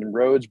behind in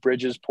roads,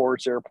 bridges,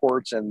 ports,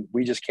 airports, and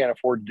we just can't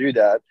afford to do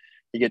that.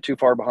 You get too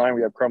far behind,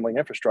 we have crumbling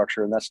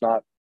infrastructure, and that's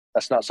not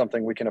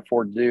something we can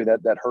afford to do.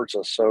 That hurts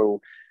us.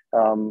 So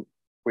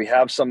we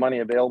have some money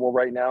available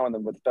right now, and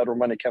then with federal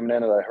money coming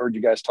in, and I heard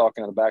you guys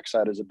talking on the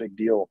backside is a big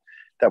deal,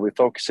 that we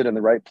focus it in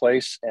the right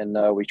place and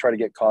we try to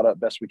get caught up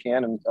best we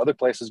can, and other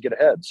places get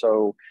ahead.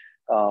 So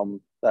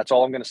that's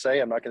all I'm going to say.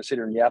 I'm not going to sit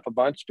here and yap a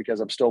bunch because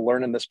I'm still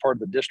learning this part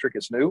of the district.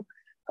 It's new,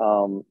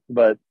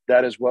 but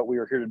that is what we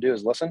are here to do,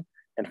 is listen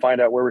and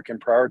find out where we can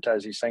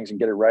prioritize these things and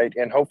get it right,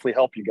 and hopefully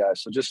help you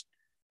guys. So just,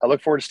 I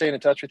look forward to staying in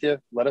touch with you.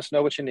 Let us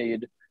know what you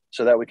need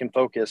so that we can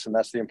focus. And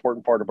that's the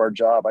important part of our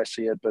job. I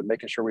see it, but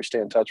making sure we stay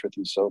in touch with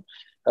you. So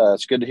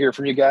it's good to hear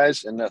from you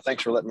guys. And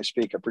thanks for letting me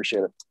speak. I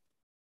appreciate it.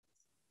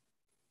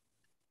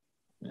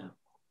 Yeah.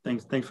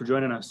 Thanks for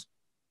joining us.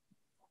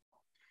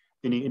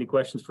 Any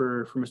questions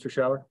for Mr.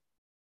 Shower?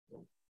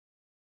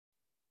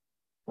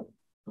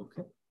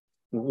 Okay.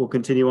 We'll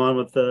continue on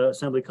with the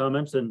assembly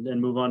comments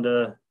and move on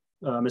to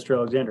Mr.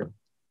 Alexander.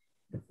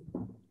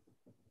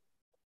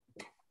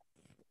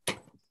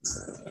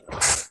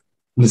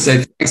 To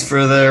say thanks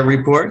for the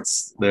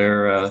reports.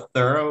 They're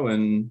thorough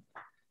and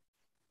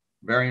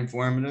very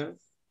informative.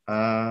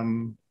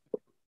 I'll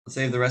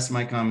save the rest of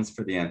my comments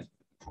for the end.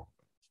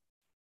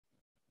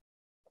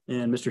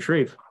 And Mr.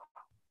 Shreve.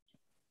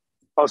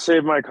 I'll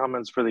save my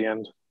comments for the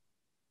end.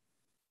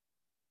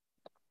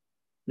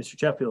 Mr.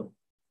 Chatfield.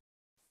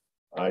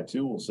 I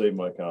too will save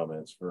my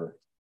comments for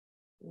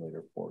the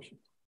later portion.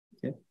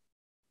 Okay.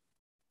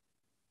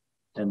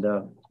 And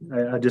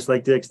I'd just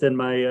like to extend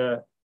my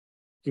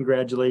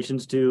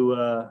congratulations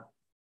to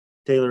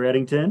Taylor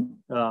Eddington,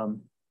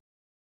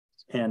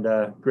 and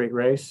great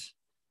race,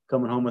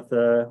 coming home with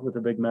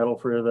a big medal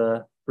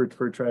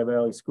for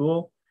Tri-Valley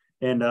School,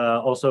 and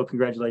also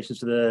congratulations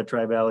to the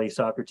Tri-Valley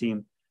soccer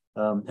team.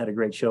 Had a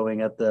great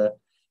showing at the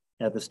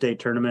state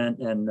tournament,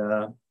 and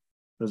it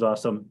was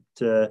awesome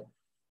to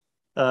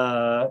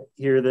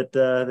hear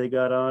that they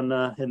got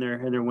on in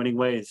their winning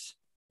ways.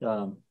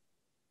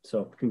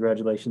 So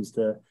congratulations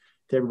to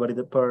everybody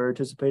that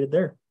participated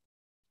there.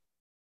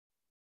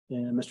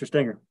 And Mr.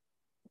 Stenger.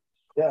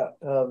 Yeah,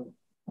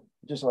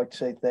 just like to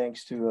say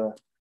thanks to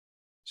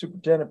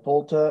Superintendent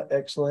Polta.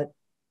 Excellent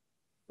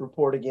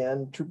report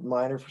again. Trooper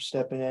Minor for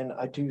stepping in.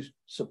 I do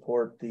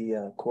support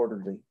the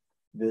quarterly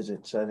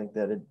visits. I think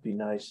that'd be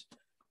nice,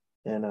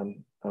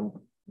 and I'm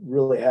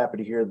really happy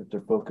to hear that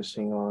they're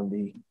focusing on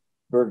the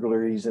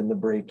burglaries and the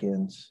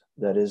break-ins.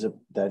 That is a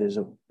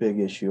big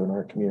issue in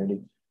our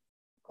community.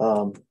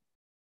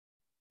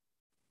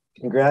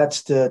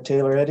 Congrats to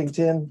Taylor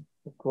Eddington,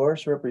 of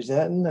course,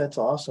 representing. That's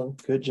awesome.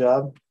 Good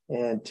job.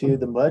 And to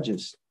the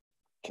Mudges,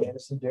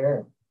 Candace and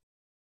Darren.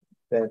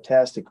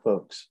 Fantastic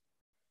folks.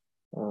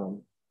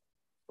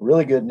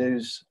 Really good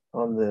news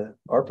on the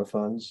ARPA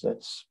funds.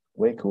 That's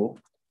way cool.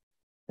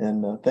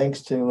 And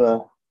thanks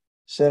to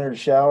Senator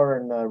Shower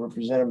and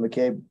Representative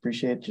McCabe.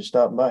 Appreciate you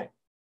stopping by.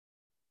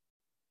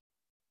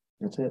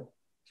 That's it.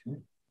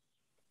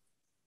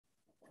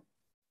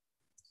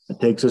 It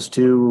takes us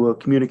to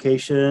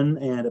communication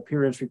and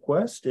appearance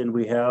request, and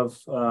we have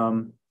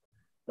a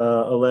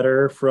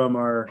letter from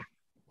our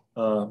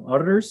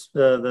auditors,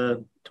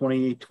 the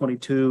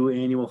 2022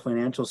 annual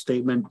financial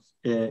statement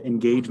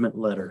engagement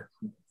letter.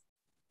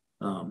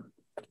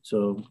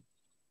 So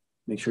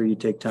make sure you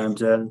take time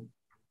to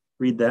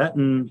read that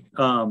and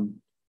kind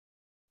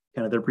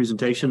of their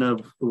presentation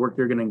of the work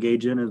they're going to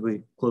engage in as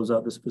we close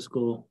out this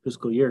fiscal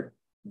year.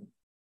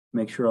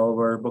 Make sure all of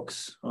our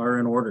books are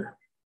in order.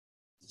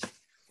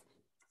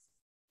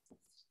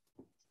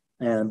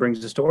 And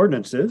brings us to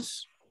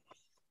ordinances.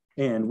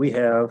 And we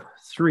have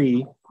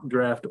 3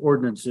 draft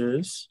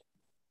ordinances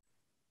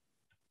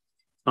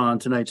on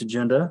tonight's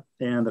agenda.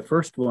 And the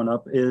first one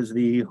up is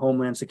the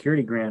Homeland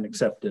Security Grant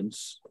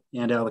acceptance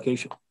and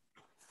allocation.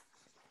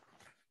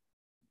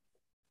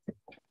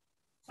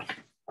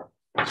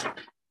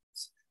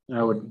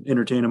 I would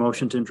entertain a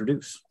motion to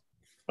introduce.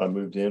 I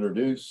move to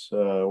introduce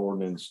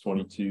ordinance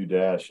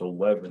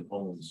 22-11,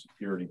 Homeland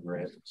Security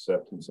Grant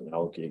acceptance and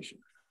allocation.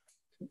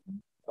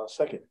 I'll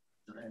second.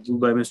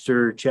 Moved by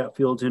Mr.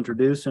 Chatfield to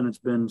introduce, and it's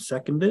been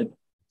seconded.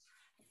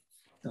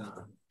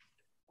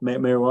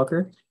 Mayor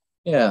Walker.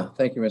 Yeah,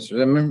 thank you, Mr.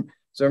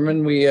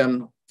 Zimmerman. We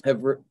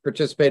have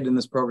participated in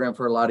this program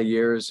for a lot of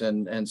years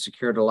and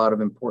secured a lot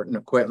of important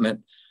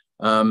equipment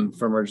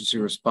for emergency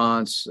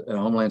response,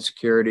 Homeland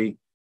Security,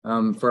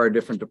 for our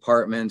different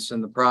departments.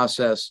 And the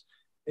process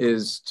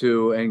is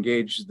to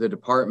engage the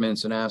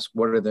departments and ask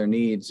what are their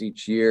needs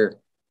each year.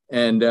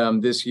 And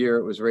this year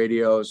it was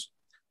radios,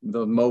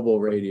 the mobile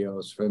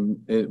radios from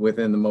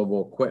within the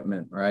mobile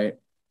equipment, right?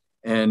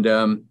 And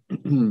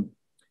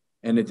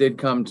and it did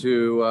come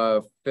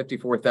to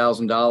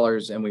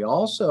 $54,000. And we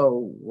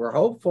also were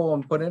hopeful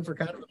and put in for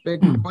kind of a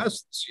big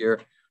request this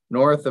year,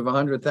 north of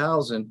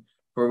 100,000,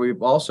 where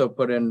we've also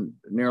put in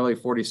nearly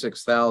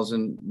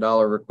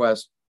 $46,000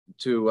 request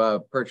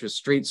to purchase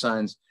street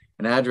signs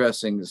and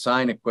addressing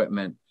sign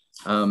equipment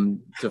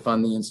to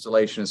fund the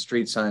installation of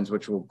street signs,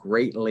 which will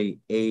greatly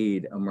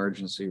aid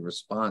emergency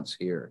response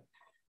here.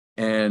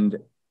 And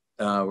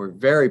we're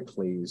very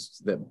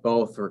pleased that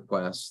both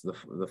requests,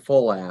 the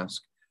full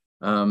ask,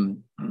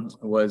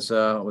 was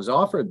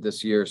offered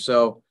this year.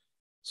 So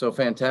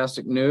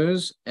fantastic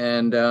news,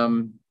 and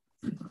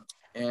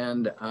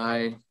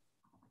I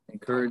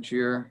encourage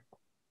your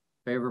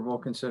favorable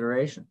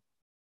consideration.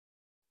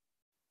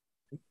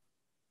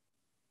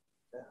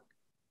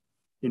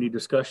 Any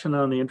discussion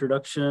on the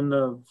introduction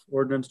of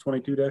ordinance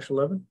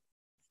 22-11?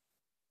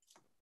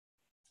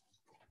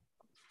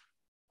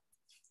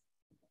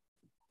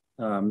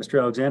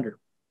 Mr. Alexander.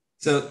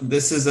 So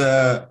this is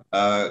a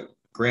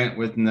grant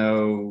with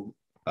no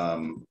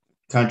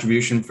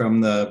contribution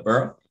from the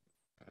borough?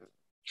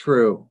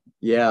 True.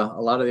 Yeah,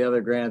 a lot of the other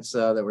grants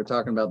that we're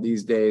talking about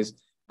these days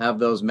have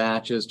those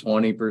matches,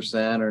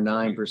 20% or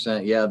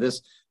 9%. Yeah,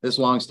 this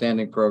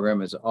longstanding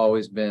program has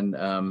always been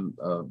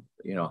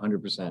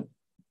 100%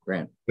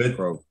 grant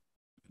program.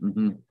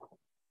 Mm-hmm.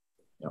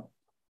 Yeah.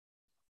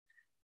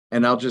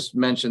 And I'll just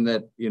mention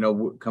that,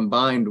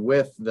 combined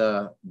with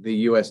the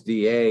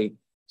USDA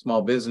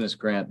small business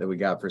grant that we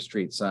got for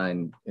street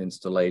sign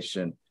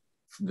installation,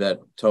 that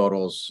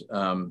totals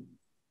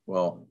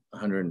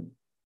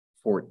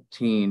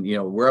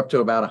 114. We're up to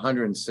about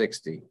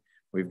 160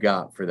 we've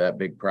got for that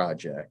big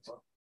project,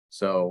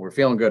 so we're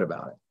feeling good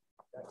about it.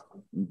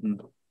 Mm-hmm.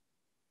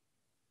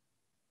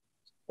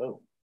 Oh.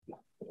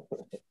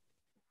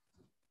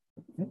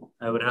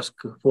 I would ask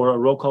for a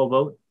roll call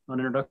vote on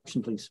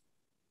introduction, please.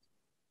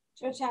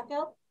 Joe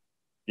Chatfield?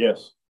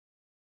 Yes.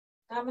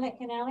 Dominic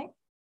Canali?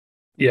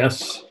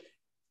 Yes.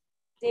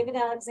 David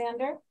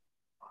Alexander?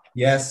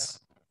 Yes.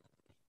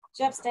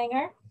 Jeff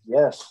Stanger?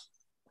 Yes.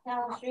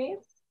 Alan Shreve?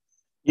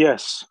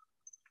 Yes.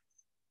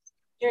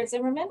 Jared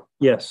Zimmerman?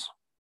 Yes.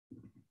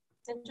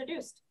 It's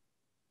introduced.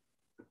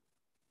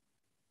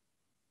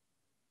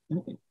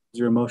 Is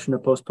there a motion to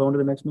postpone to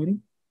the next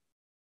meeting?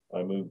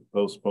 I move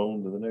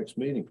postpone to the next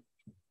meeting.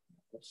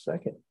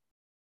 Second.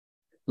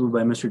 Moved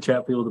by Mr.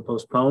 Chatfield to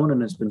postpone,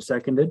 and it's been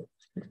seconded.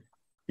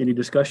 Any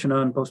discussion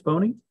on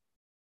postponing?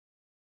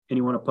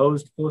 Anyone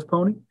opposed to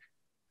postponing?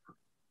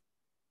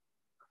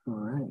 All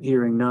right,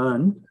 hearing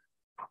none,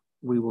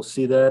 we will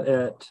see that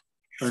at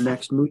our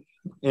next meeting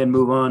and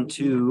move on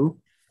to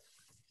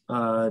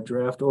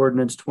draft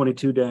ordinance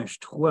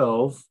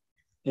 22-12,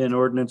 an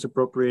ordinance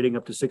appropriating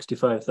up to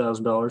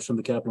 $65,000 from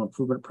the Capital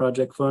Improvement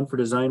Project Fund for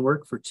design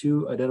work for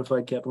 2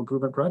 identified capital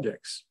improvement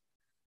projects: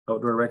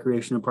 outdoor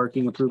recreation and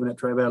parking improvement at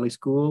Tri-Valley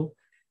School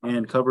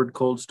and covered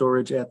cold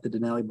storage at the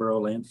Denali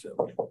Borough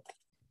landfill.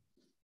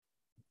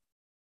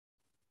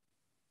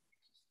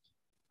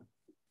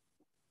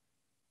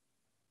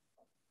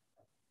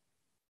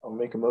 I'll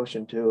make a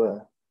motion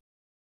to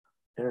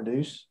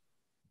introduce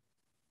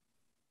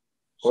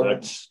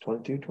ordinance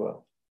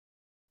 22-12.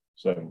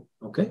 Second.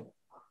 Okay.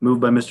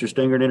 Moved by Mr.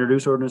 Stenger to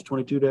introduce ordinance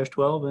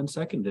 22-12 and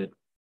seconded.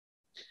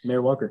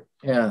 Mayor Walker.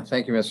 Yeah,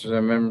 thank you, Mr.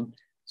 Zimmerman.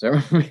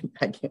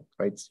 I can't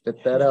quite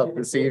spit that out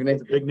this evening.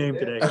 It's a big name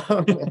today.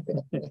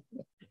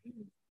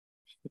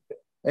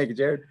 Thank you,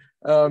 Jared.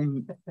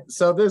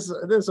 So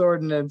this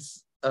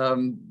ordinance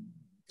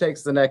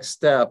takes the next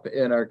step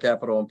in our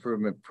capital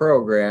improvement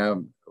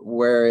program,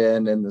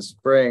 wherein in the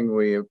spring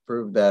we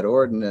approved that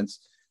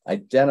ordinance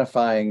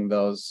identifying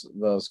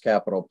those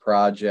capital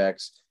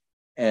projects,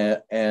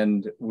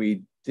 and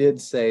we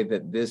did say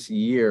that this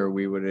year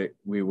we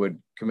would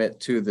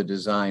commit to the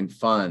design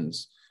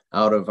funds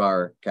out of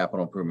our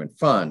capital improvement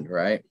fund,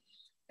 right?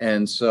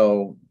 And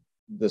so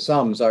the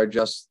sums are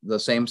just the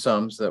same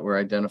sums that were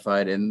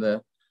identified in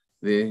the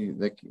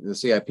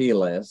CIP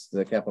list,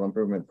 the capital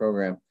improvement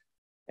program,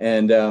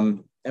 and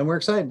we're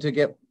excited to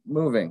get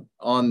moving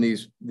on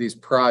these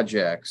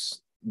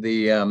projects.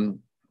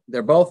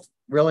 They're both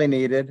really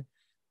needed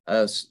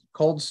as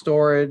cold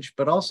storage,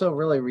 but also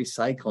really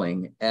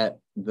recycling at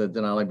the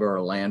Denali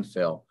Borough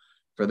landfill.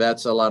 For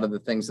that's a lot of the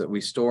things that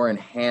we store and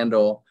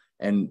handle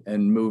and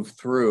move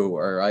through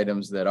are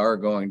items that are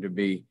going to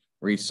be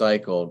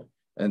recycled.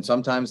 And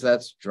sometimes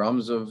that's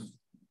drums of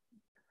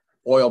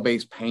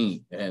oil-based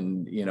paint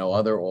and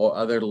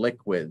other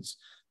liquids.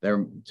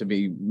 They're to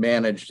be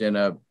managed in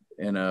a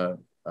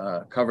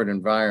covered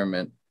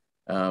environment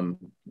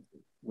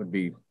would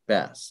be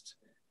best.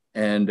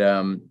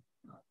 And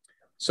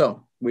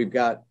so we've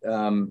got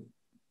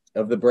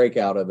the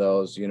breakout of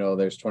those, you know,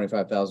 there's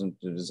 25,000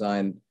 to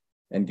design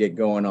and get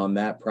going on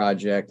that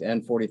project,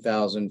 and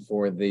 40,000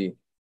 for the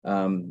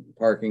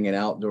parking and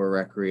outdoor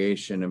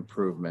recreation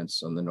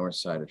improvements on the north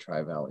side of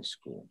Tri-Valley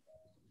School.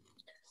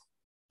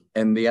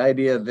 And the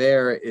idea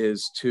there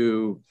is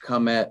to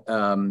come at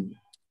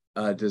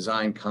a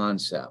design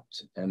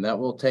concept, and that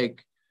will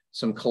take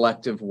some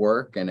collective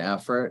work and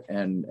effort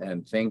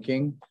and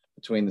thinking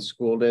between the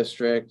school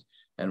district,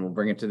 and we'll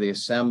bring it to the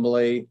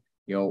assembly.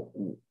 You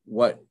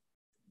know,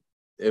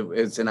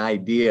 it's an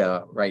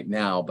idea right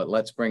now, but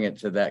let's bring it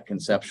to that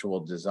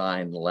conceptual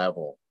design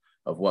level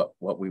of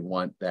what we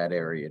want that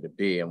area to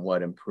be and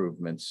what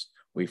improvements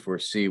we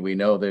foresee. We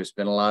know there's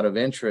been a lot of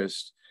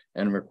interest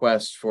and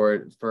requests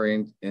for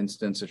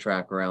instance, a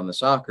track around the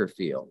soccer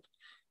field,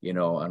 you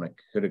know, on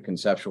a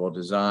conceptual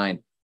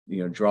design,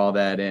 you know, draw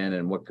that in,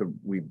 and what could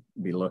we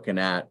be looking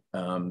at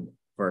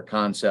for a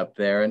concept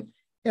there. And,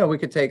 you know, we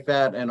could take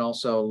that and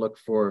also look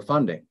for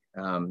funding,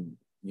 you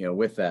know,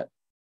 with that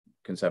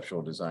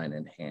conceptual design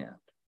in hand.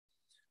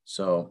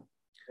 So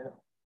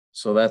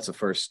that's the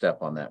first step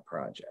on that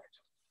project.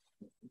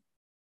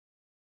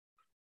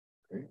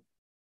 Great.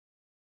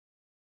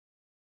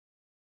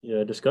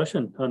 Yeah,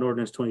 discussion on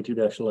ordinance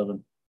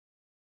 22-11.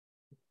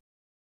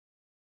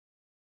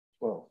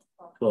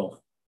 12.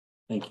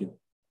 Thank you.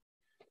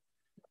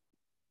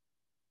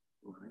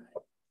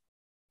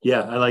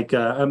 Yeah, I like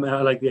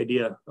the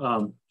idea.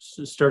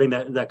 Starting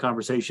that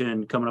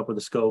conversation, coming up with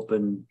a scope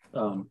and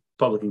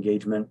public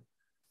engagement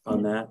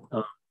on that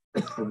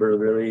will be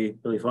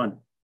really fun.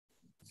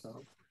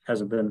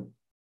 Hasn't been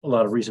a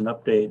lot of recent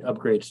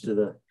upgrades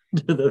to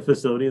the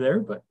facility there,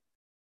 but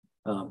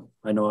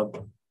I know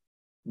I'll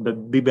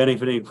be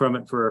benefiting from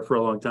it for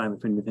a long time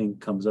if anything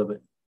comes of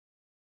it.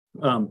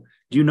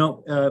 Do you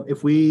know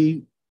if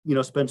we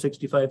spend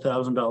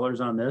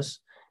 $65,000 on this,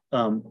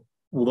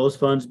 will those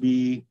funds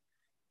be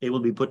able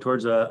to be put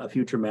towards a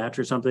future match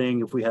or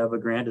something if we have a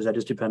grant? Does that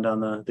just depend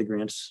on the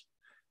grants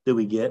that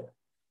we get?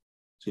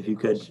 So if you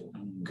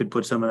could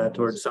put some of that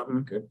towards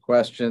something. Good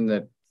question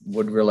that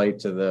would relate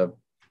to the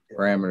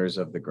parameters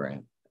of the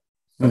grant.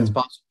 But it's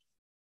possible.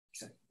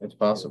 It's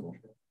possible.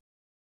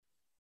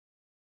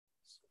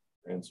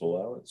 Grants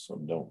allow it,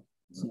 some don't.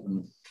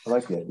 I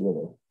like the idea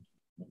though.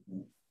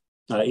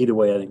 Either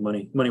way, I think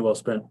money well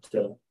spent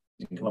to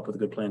come up with a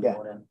good plan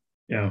going in.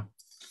 Yeah.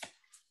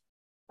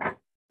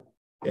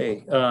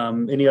 Okay.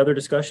 Any other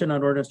discussion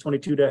on ordinance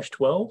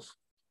 22-12?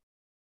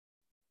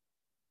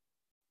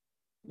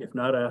 If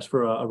not, I ask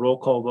for a roll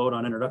call vote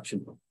on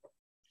introduction.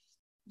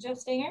 Joe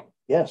Stinger?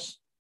 Yes.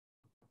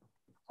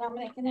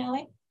 Dominic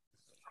Denali?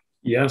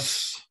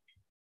 Yes.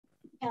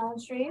 Alan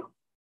Shreve?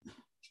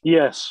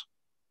 Yes.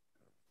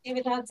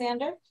 David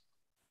Alexander?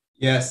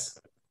 Yes.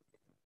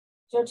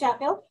 Joe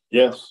Chatfield?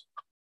 Yes.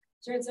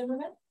 Jared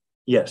Zimmerman?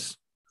 Yes.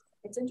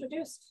 It's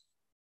introduced.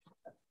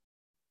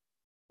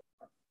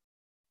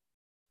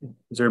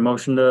 Is there a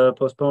motion to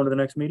postpone to the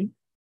next meeting?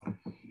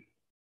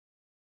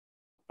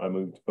 I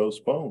move to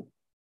postpone.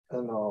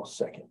 And I'll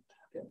second.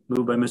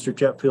 Moved by Mr.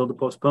 Chatfield to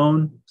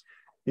postpone.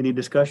 Any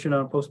discussion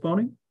on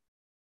postponing?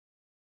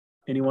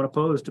 Anyone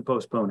opposed to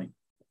postponing?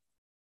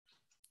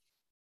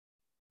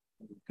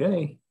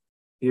 Okay,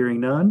 hearing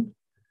none.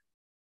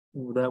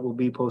 That will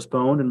be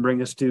postponed and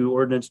bring us to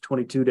ordinance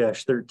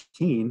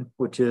 22-13,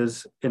 which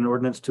is an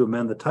ordinance to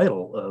amend the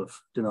title of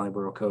Denali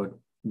Borough Code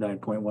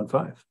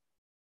 9.15.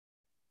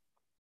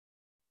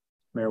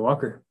 Mayor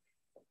Walker.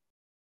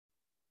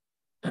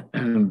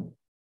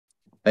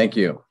 Thank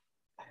you.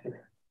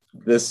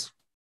 This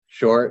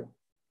short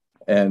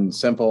and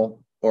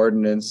simple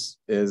ordinance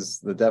is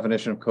the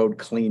definition of code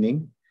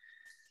cleaning,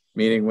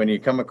 meaning when you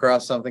come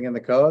across something in the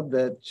code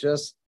that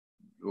just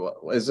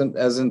isn't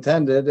as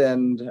intended,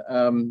 and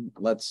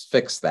let's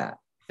fix that.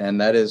 And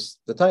that is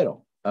the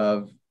title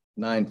of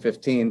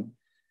 9.15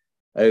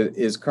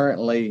 is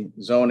currently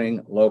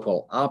zoning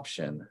local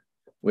option.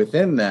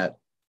 Within that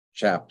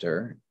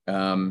chapter,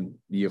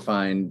 you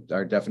find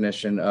our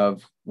definition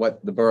of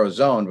what the borough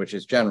zoned, which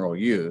is general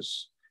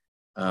use,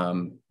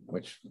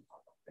 which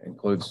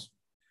includes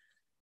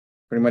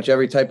pretty much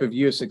every type of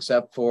use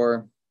except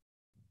for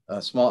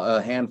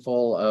a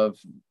handful of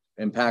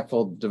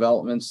impactful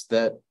developments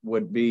that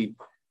would be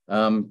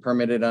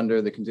permitted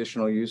under the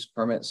conditional use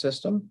permit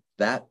system.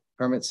 That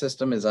permit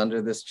system is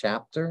under this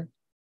chapter.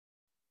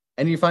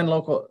 And you find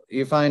local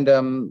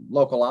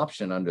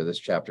option under this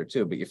chapter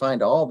too, but you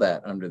find all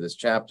that under this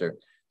chapter.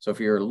 So if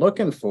you're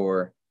looking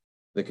for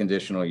the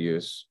conditional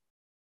use,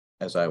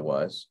 as I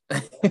was,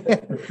 and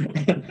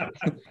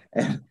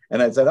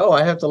I said, oh,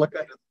 I have to look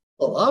at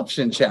the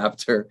option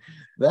chapter.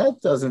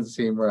 That doesn't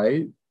seem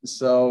right.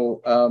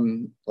 So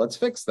let's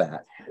fix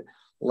that.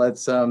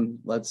 Let's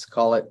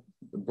call it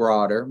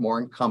broader,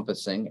 more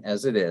encompassing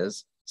as it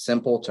is,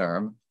 simple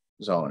term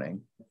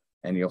zoning,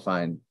 and you'll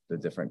find the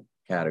different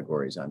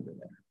categories under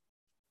there.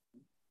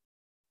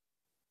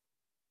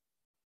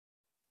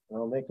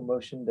 I'll make a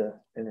motion to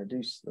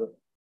introduce the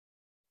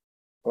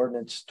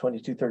ordinance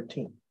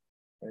 22-13.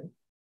 Right?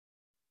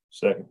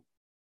 Second.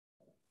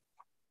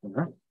 All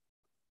right.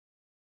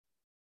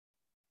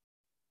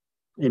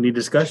 Any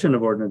discussion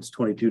of ordinance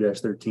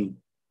 22-13?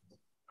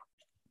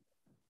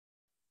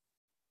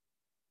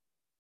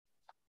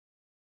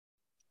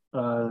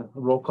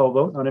 Roll call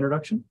vote on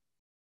introduction.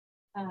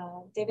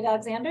 David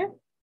Alexander,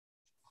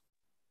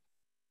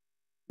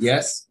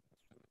 Yes.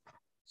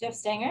 Jeff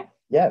Stanger,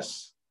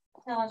 Yes.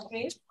 Helen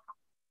Reed,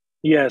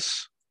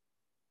 Yes.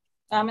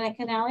 Dominic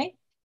Canali,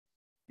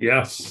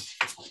 Yes.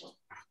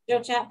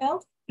 Joe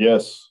Chatfield,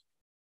 Yes.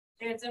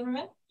 Jared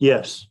Zimmerman.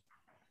 Yes.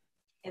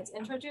 It's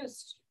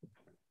introduced.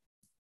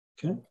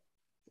 Okay.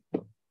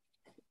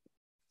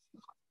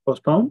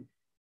 Postpone.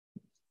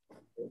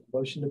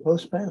 Motion to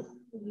postpone.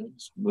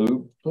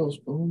 Move,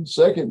 postpone,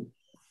 second.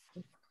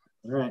 All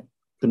right.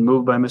 Been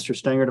moved by Mr.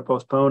 Stanger to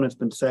postpone. It's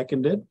been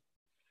seconded.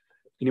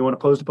 Anyone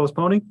opposed to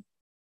postponing?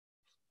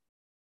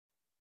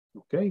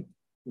 Okay.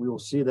 We will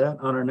see that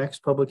on our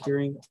next public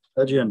hearing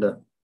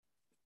agenda.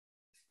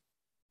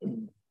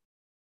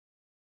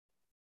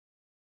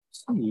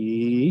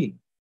 See.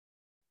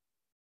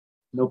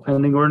 No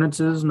pending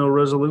ordinances, no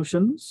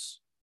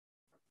resolutions.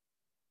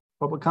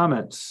 Public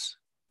comments.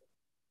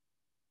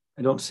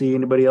 I don't see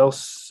anybody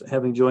else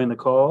having joined the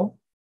call.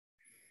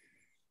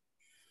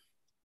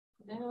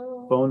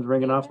 No. Phone's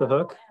ringing off the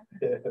hook.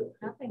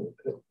 Nothing.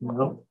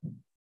 No.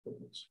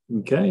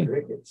 Okay.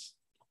 Crickets.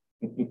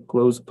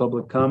 Close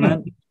public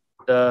comment.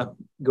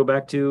 Go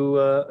back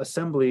to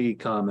assembly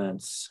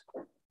comments.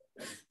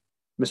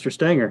 Mr.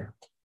 Stanger.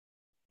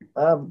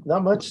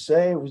 Not much to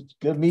say. It was a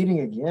good meeting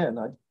again.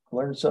 I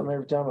learned something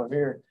every time I'm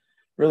here.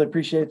 Really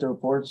appreciate the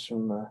reports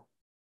from the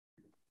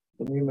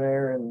new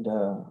mayor, and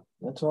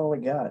that's all I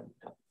got.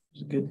 It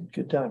was a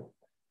good time.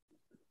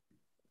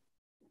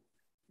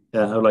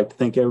 Yeah, I'd like to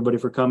thank everybody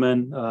for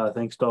coming.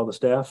 Thanks to all the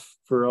staff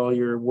for all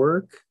your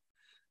work.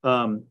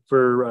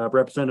 For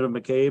Representative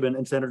McCabe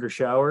and Senator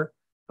Shower,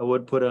 I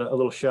would put a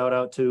little shout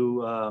out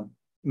to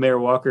Mayor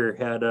Walker.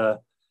 Had a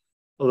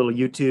little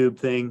YouTube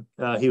thing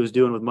he was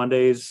doing with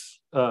Mondays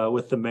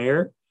with the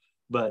mayor,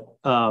 but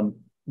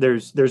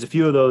there's a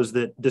few of those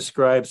that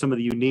describe some of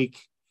the unique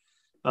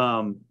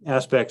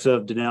aspects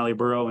of Denali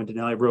Borough and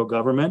Denali Borough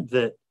government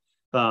that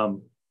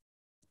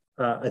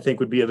I think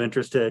would be of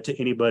interest to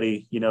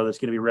anybody, you know, that's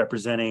going to be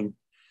representing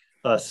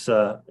us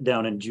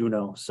down in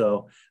Juneau.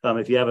 So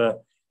if you have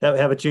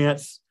a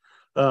chance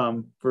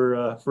for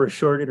a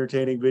short,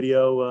 entertaining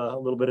video, a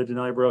little bit of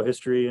Denali Borough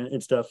history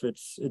and stuff,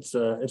 it's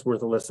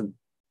worth a listen.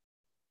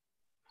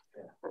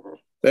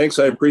 Thanks,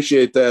 I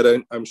appreciate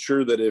that. I'm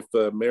sure that if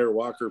Mayor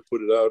Walker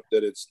put it out,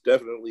 that it's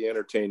definitely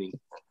entertaining.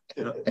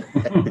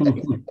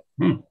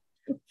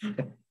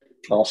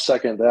 I'll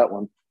second that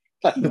one.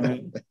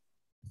 Okay.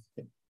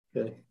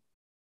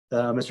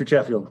 Mr.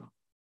 Chatfield.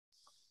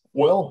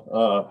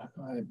 Well,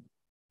 I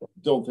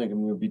don't think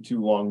I'm going to be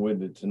too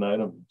long-winded tonight.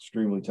 I'm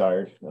extremely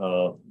tired,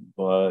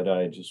 but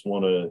I just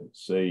want to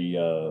say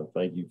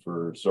thank you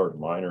for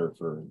Sergeant Minor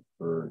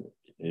for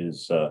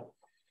his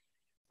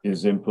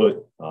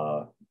input,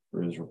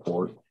 for his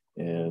report,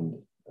 and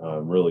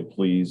I'm really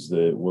pleased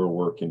that we're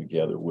working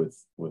together with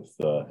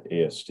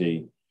AST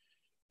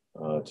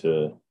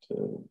to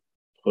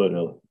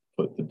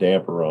put the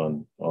damper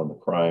on the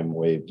crime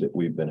wave that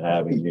we've been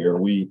having here.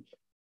 We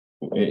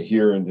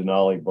here in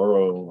Denali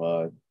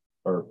Borough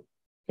are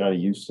kind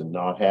of used to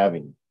not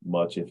having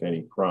much, if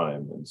any,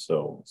 crime, and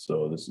so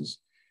this is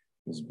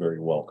very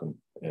welcome,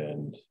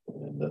 and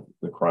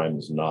the crime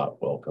is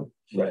not welcome.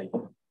 Right.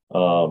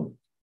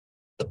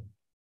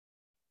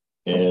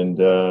 And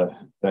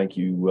thank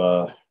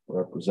you,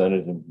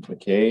 Representative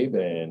McCabe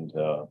and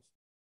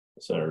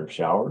Senator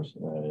Showers,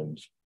 and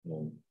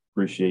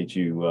appreciate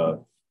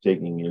you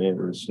taking an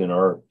interest in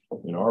our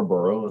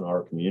borough and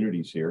our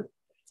communities here.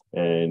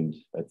 And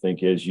I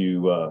think as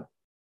you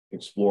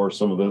explore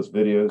some of those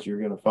videos, you're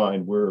going to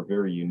find we're a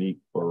very unique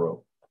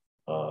borough,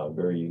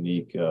 very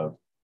unique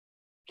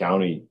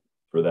county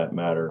for that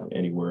matter.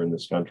 Anywhere in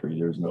this country,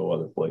 there's no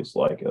other place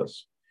like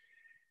us.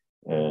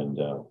 And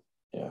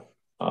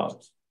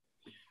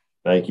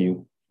thank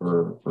you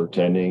for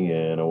attending,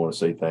 and I want to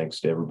say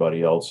thanks to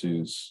everybody else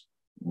who's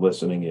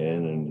listening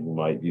in and who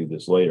might view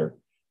this later.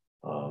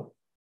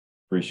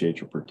 Appreciate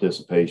your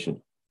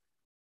participation.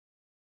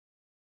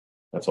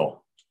 That's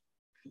all.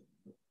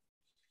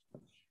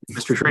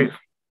 Mr. Shreve.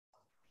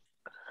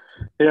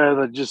 Yeah,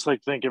 I'd just like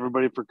to thank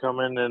everybody for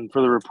coming and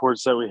for the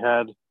reports that we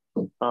had.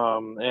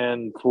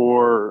 And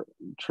for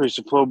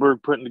Teresa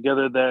Floberg putting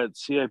together that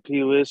CIP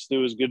list. It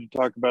was good to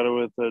talk about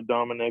it with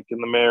Dominic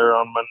and the mayor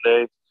on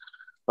Monday.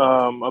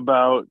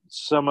 About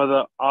some of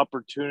the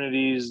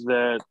opportunities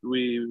that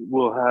we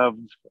will have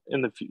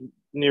in the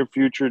near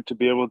future to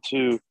be able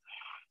to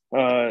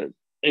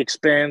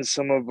expand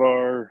some of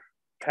our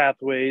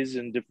pathways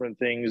and different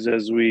things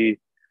as we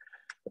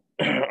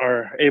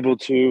are able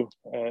to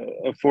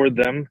afford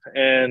them,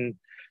 and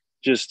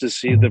just to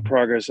see the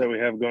progress that we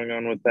have going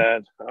on with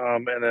that.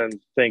 And then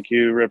thank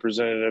you,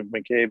 Representative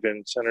McCabe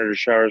and Senator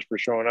Showers, for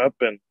showing up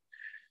and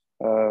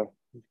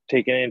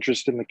taking an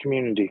interest in the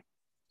community.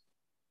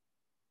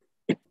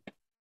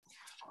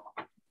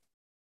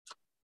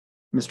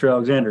 Mr.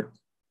 Alexander.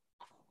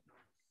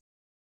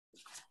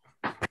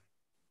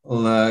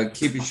 We'll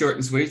keep it short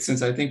and sweet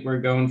since I think we're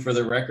going for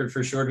the record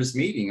for shortest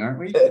meeting, aren't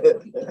we?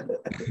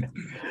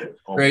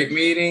 Great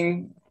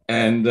meeting,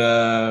 and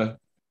have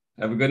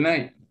a good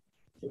night.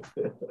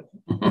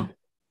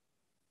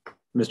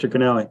 Mr.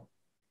 Denali.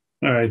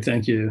 All right,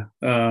 thank you.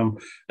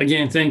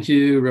 Again, thank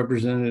you,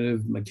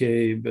 Representative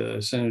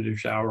McCabe, Senator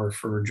Shower,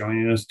 for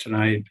joining us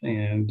tonight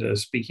and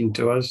speaking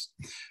to us.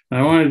 And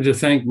I wanted to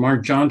thank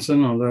Mark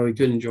Johnson, although he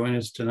couldn't join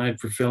us tonight,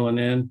 for filling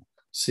in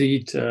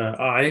seat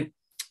I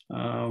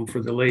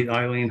for the late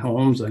Eileen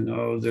Holmes. I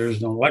know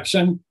there's an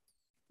election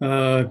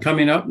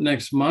coming up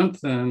next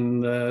month,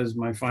 and as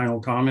my final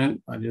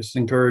comment, I just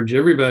encourage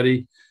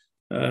everybody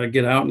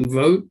get out and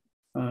vote.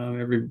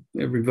 Every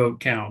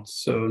vote counts.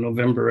 So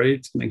November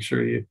 8th, make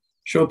sure you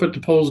show up at the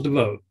polls to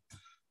vote.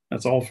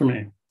 That's all for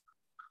me.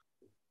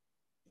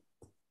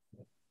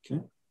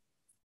 Okay.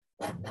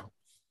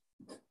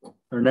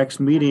 Our next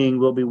meeting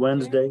will be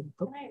Wednesday.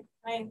 Can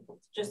I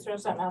just throw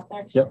something out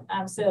there? Yep.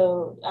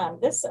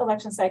 This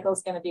election cycle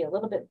is going to be a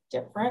little bit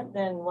different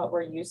than what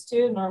we're used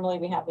to. Normally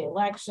we have the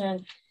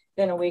election,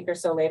 then a week or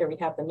so later we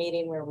have the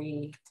meeting where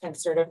we can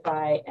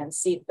certify and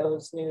seat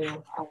those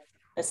new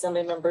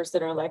assembly members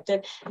that are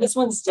elected. This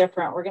one's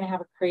different. We're going to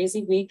have a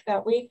crazy week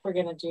that week. We're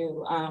going to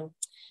do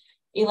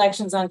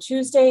elections on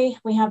Tuesday.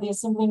 We have the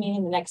assembly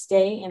meeting the next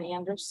day in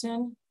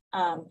Anderson.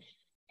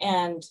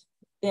 And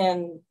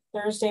then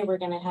Thursday, we're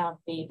going to have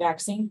the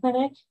vaccine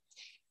clinic,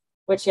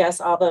 which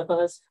yes, all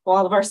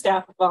of our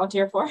staff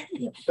volunteer for.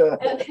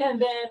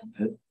 and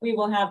then we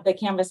will have the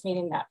canvas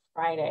meeting that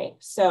Friday.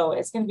 So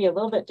it's going to be a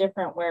little bit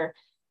different where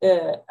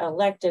the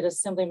elected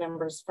assembly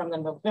members from the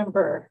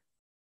November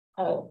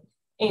 8th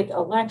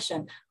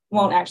election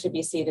won't actually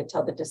be seated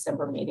till the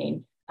December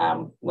meeting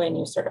when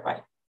you certify.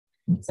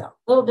 So a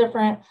little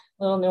different,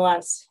 a little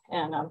nuance,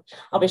 and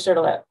I'll be sure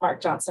to let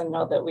Mark Johnson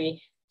know that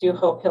we do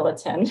hope he'll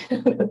attend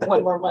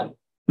one more month.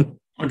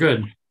 Oh,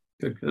 good.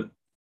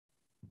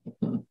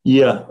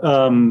 Yeah.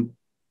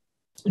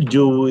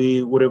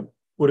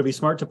 Would it be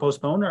smart to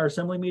postpone our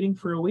assembly meeting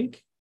for a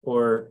week,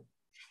 or?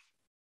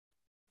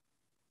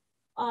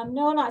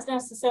 No, not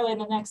necessarily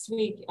the next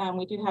week.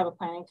 We do have a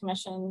planning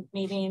commission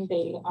meeting.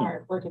 They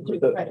are working through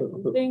quite a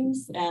few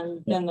things,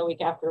 and then the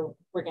week after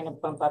we're going to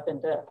bump up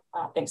into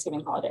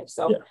Thanksgiving holiday.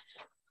 So, yeah.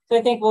 So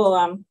I think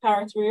we'll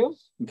power through.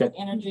 Okay.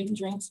 Energy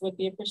drinks would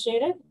be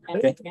appreciated, and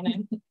okay. We're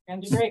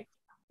gonna do great.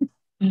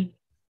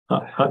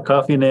 Hot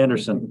coffee in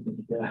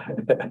Anderson.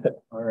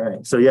 All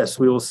right. So yes,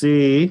 we will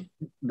see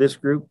this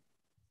group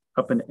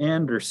up in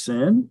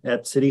Anderson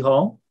at City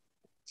Hall.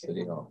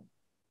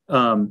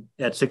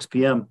 At 6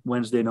 p.m.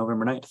 Wednesday,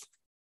 November 9th.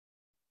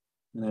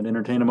 And I'd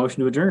entertain a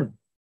motion to adjourn.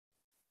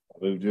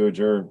 Move to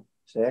adjourn.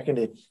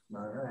 Seconded.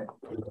 All right.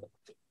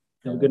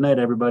 Have a good night,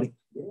 everybody.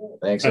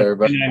 Thanks,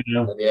 everybody.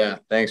 Yeah,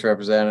 thanks,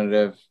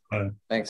 Representative. Thanks.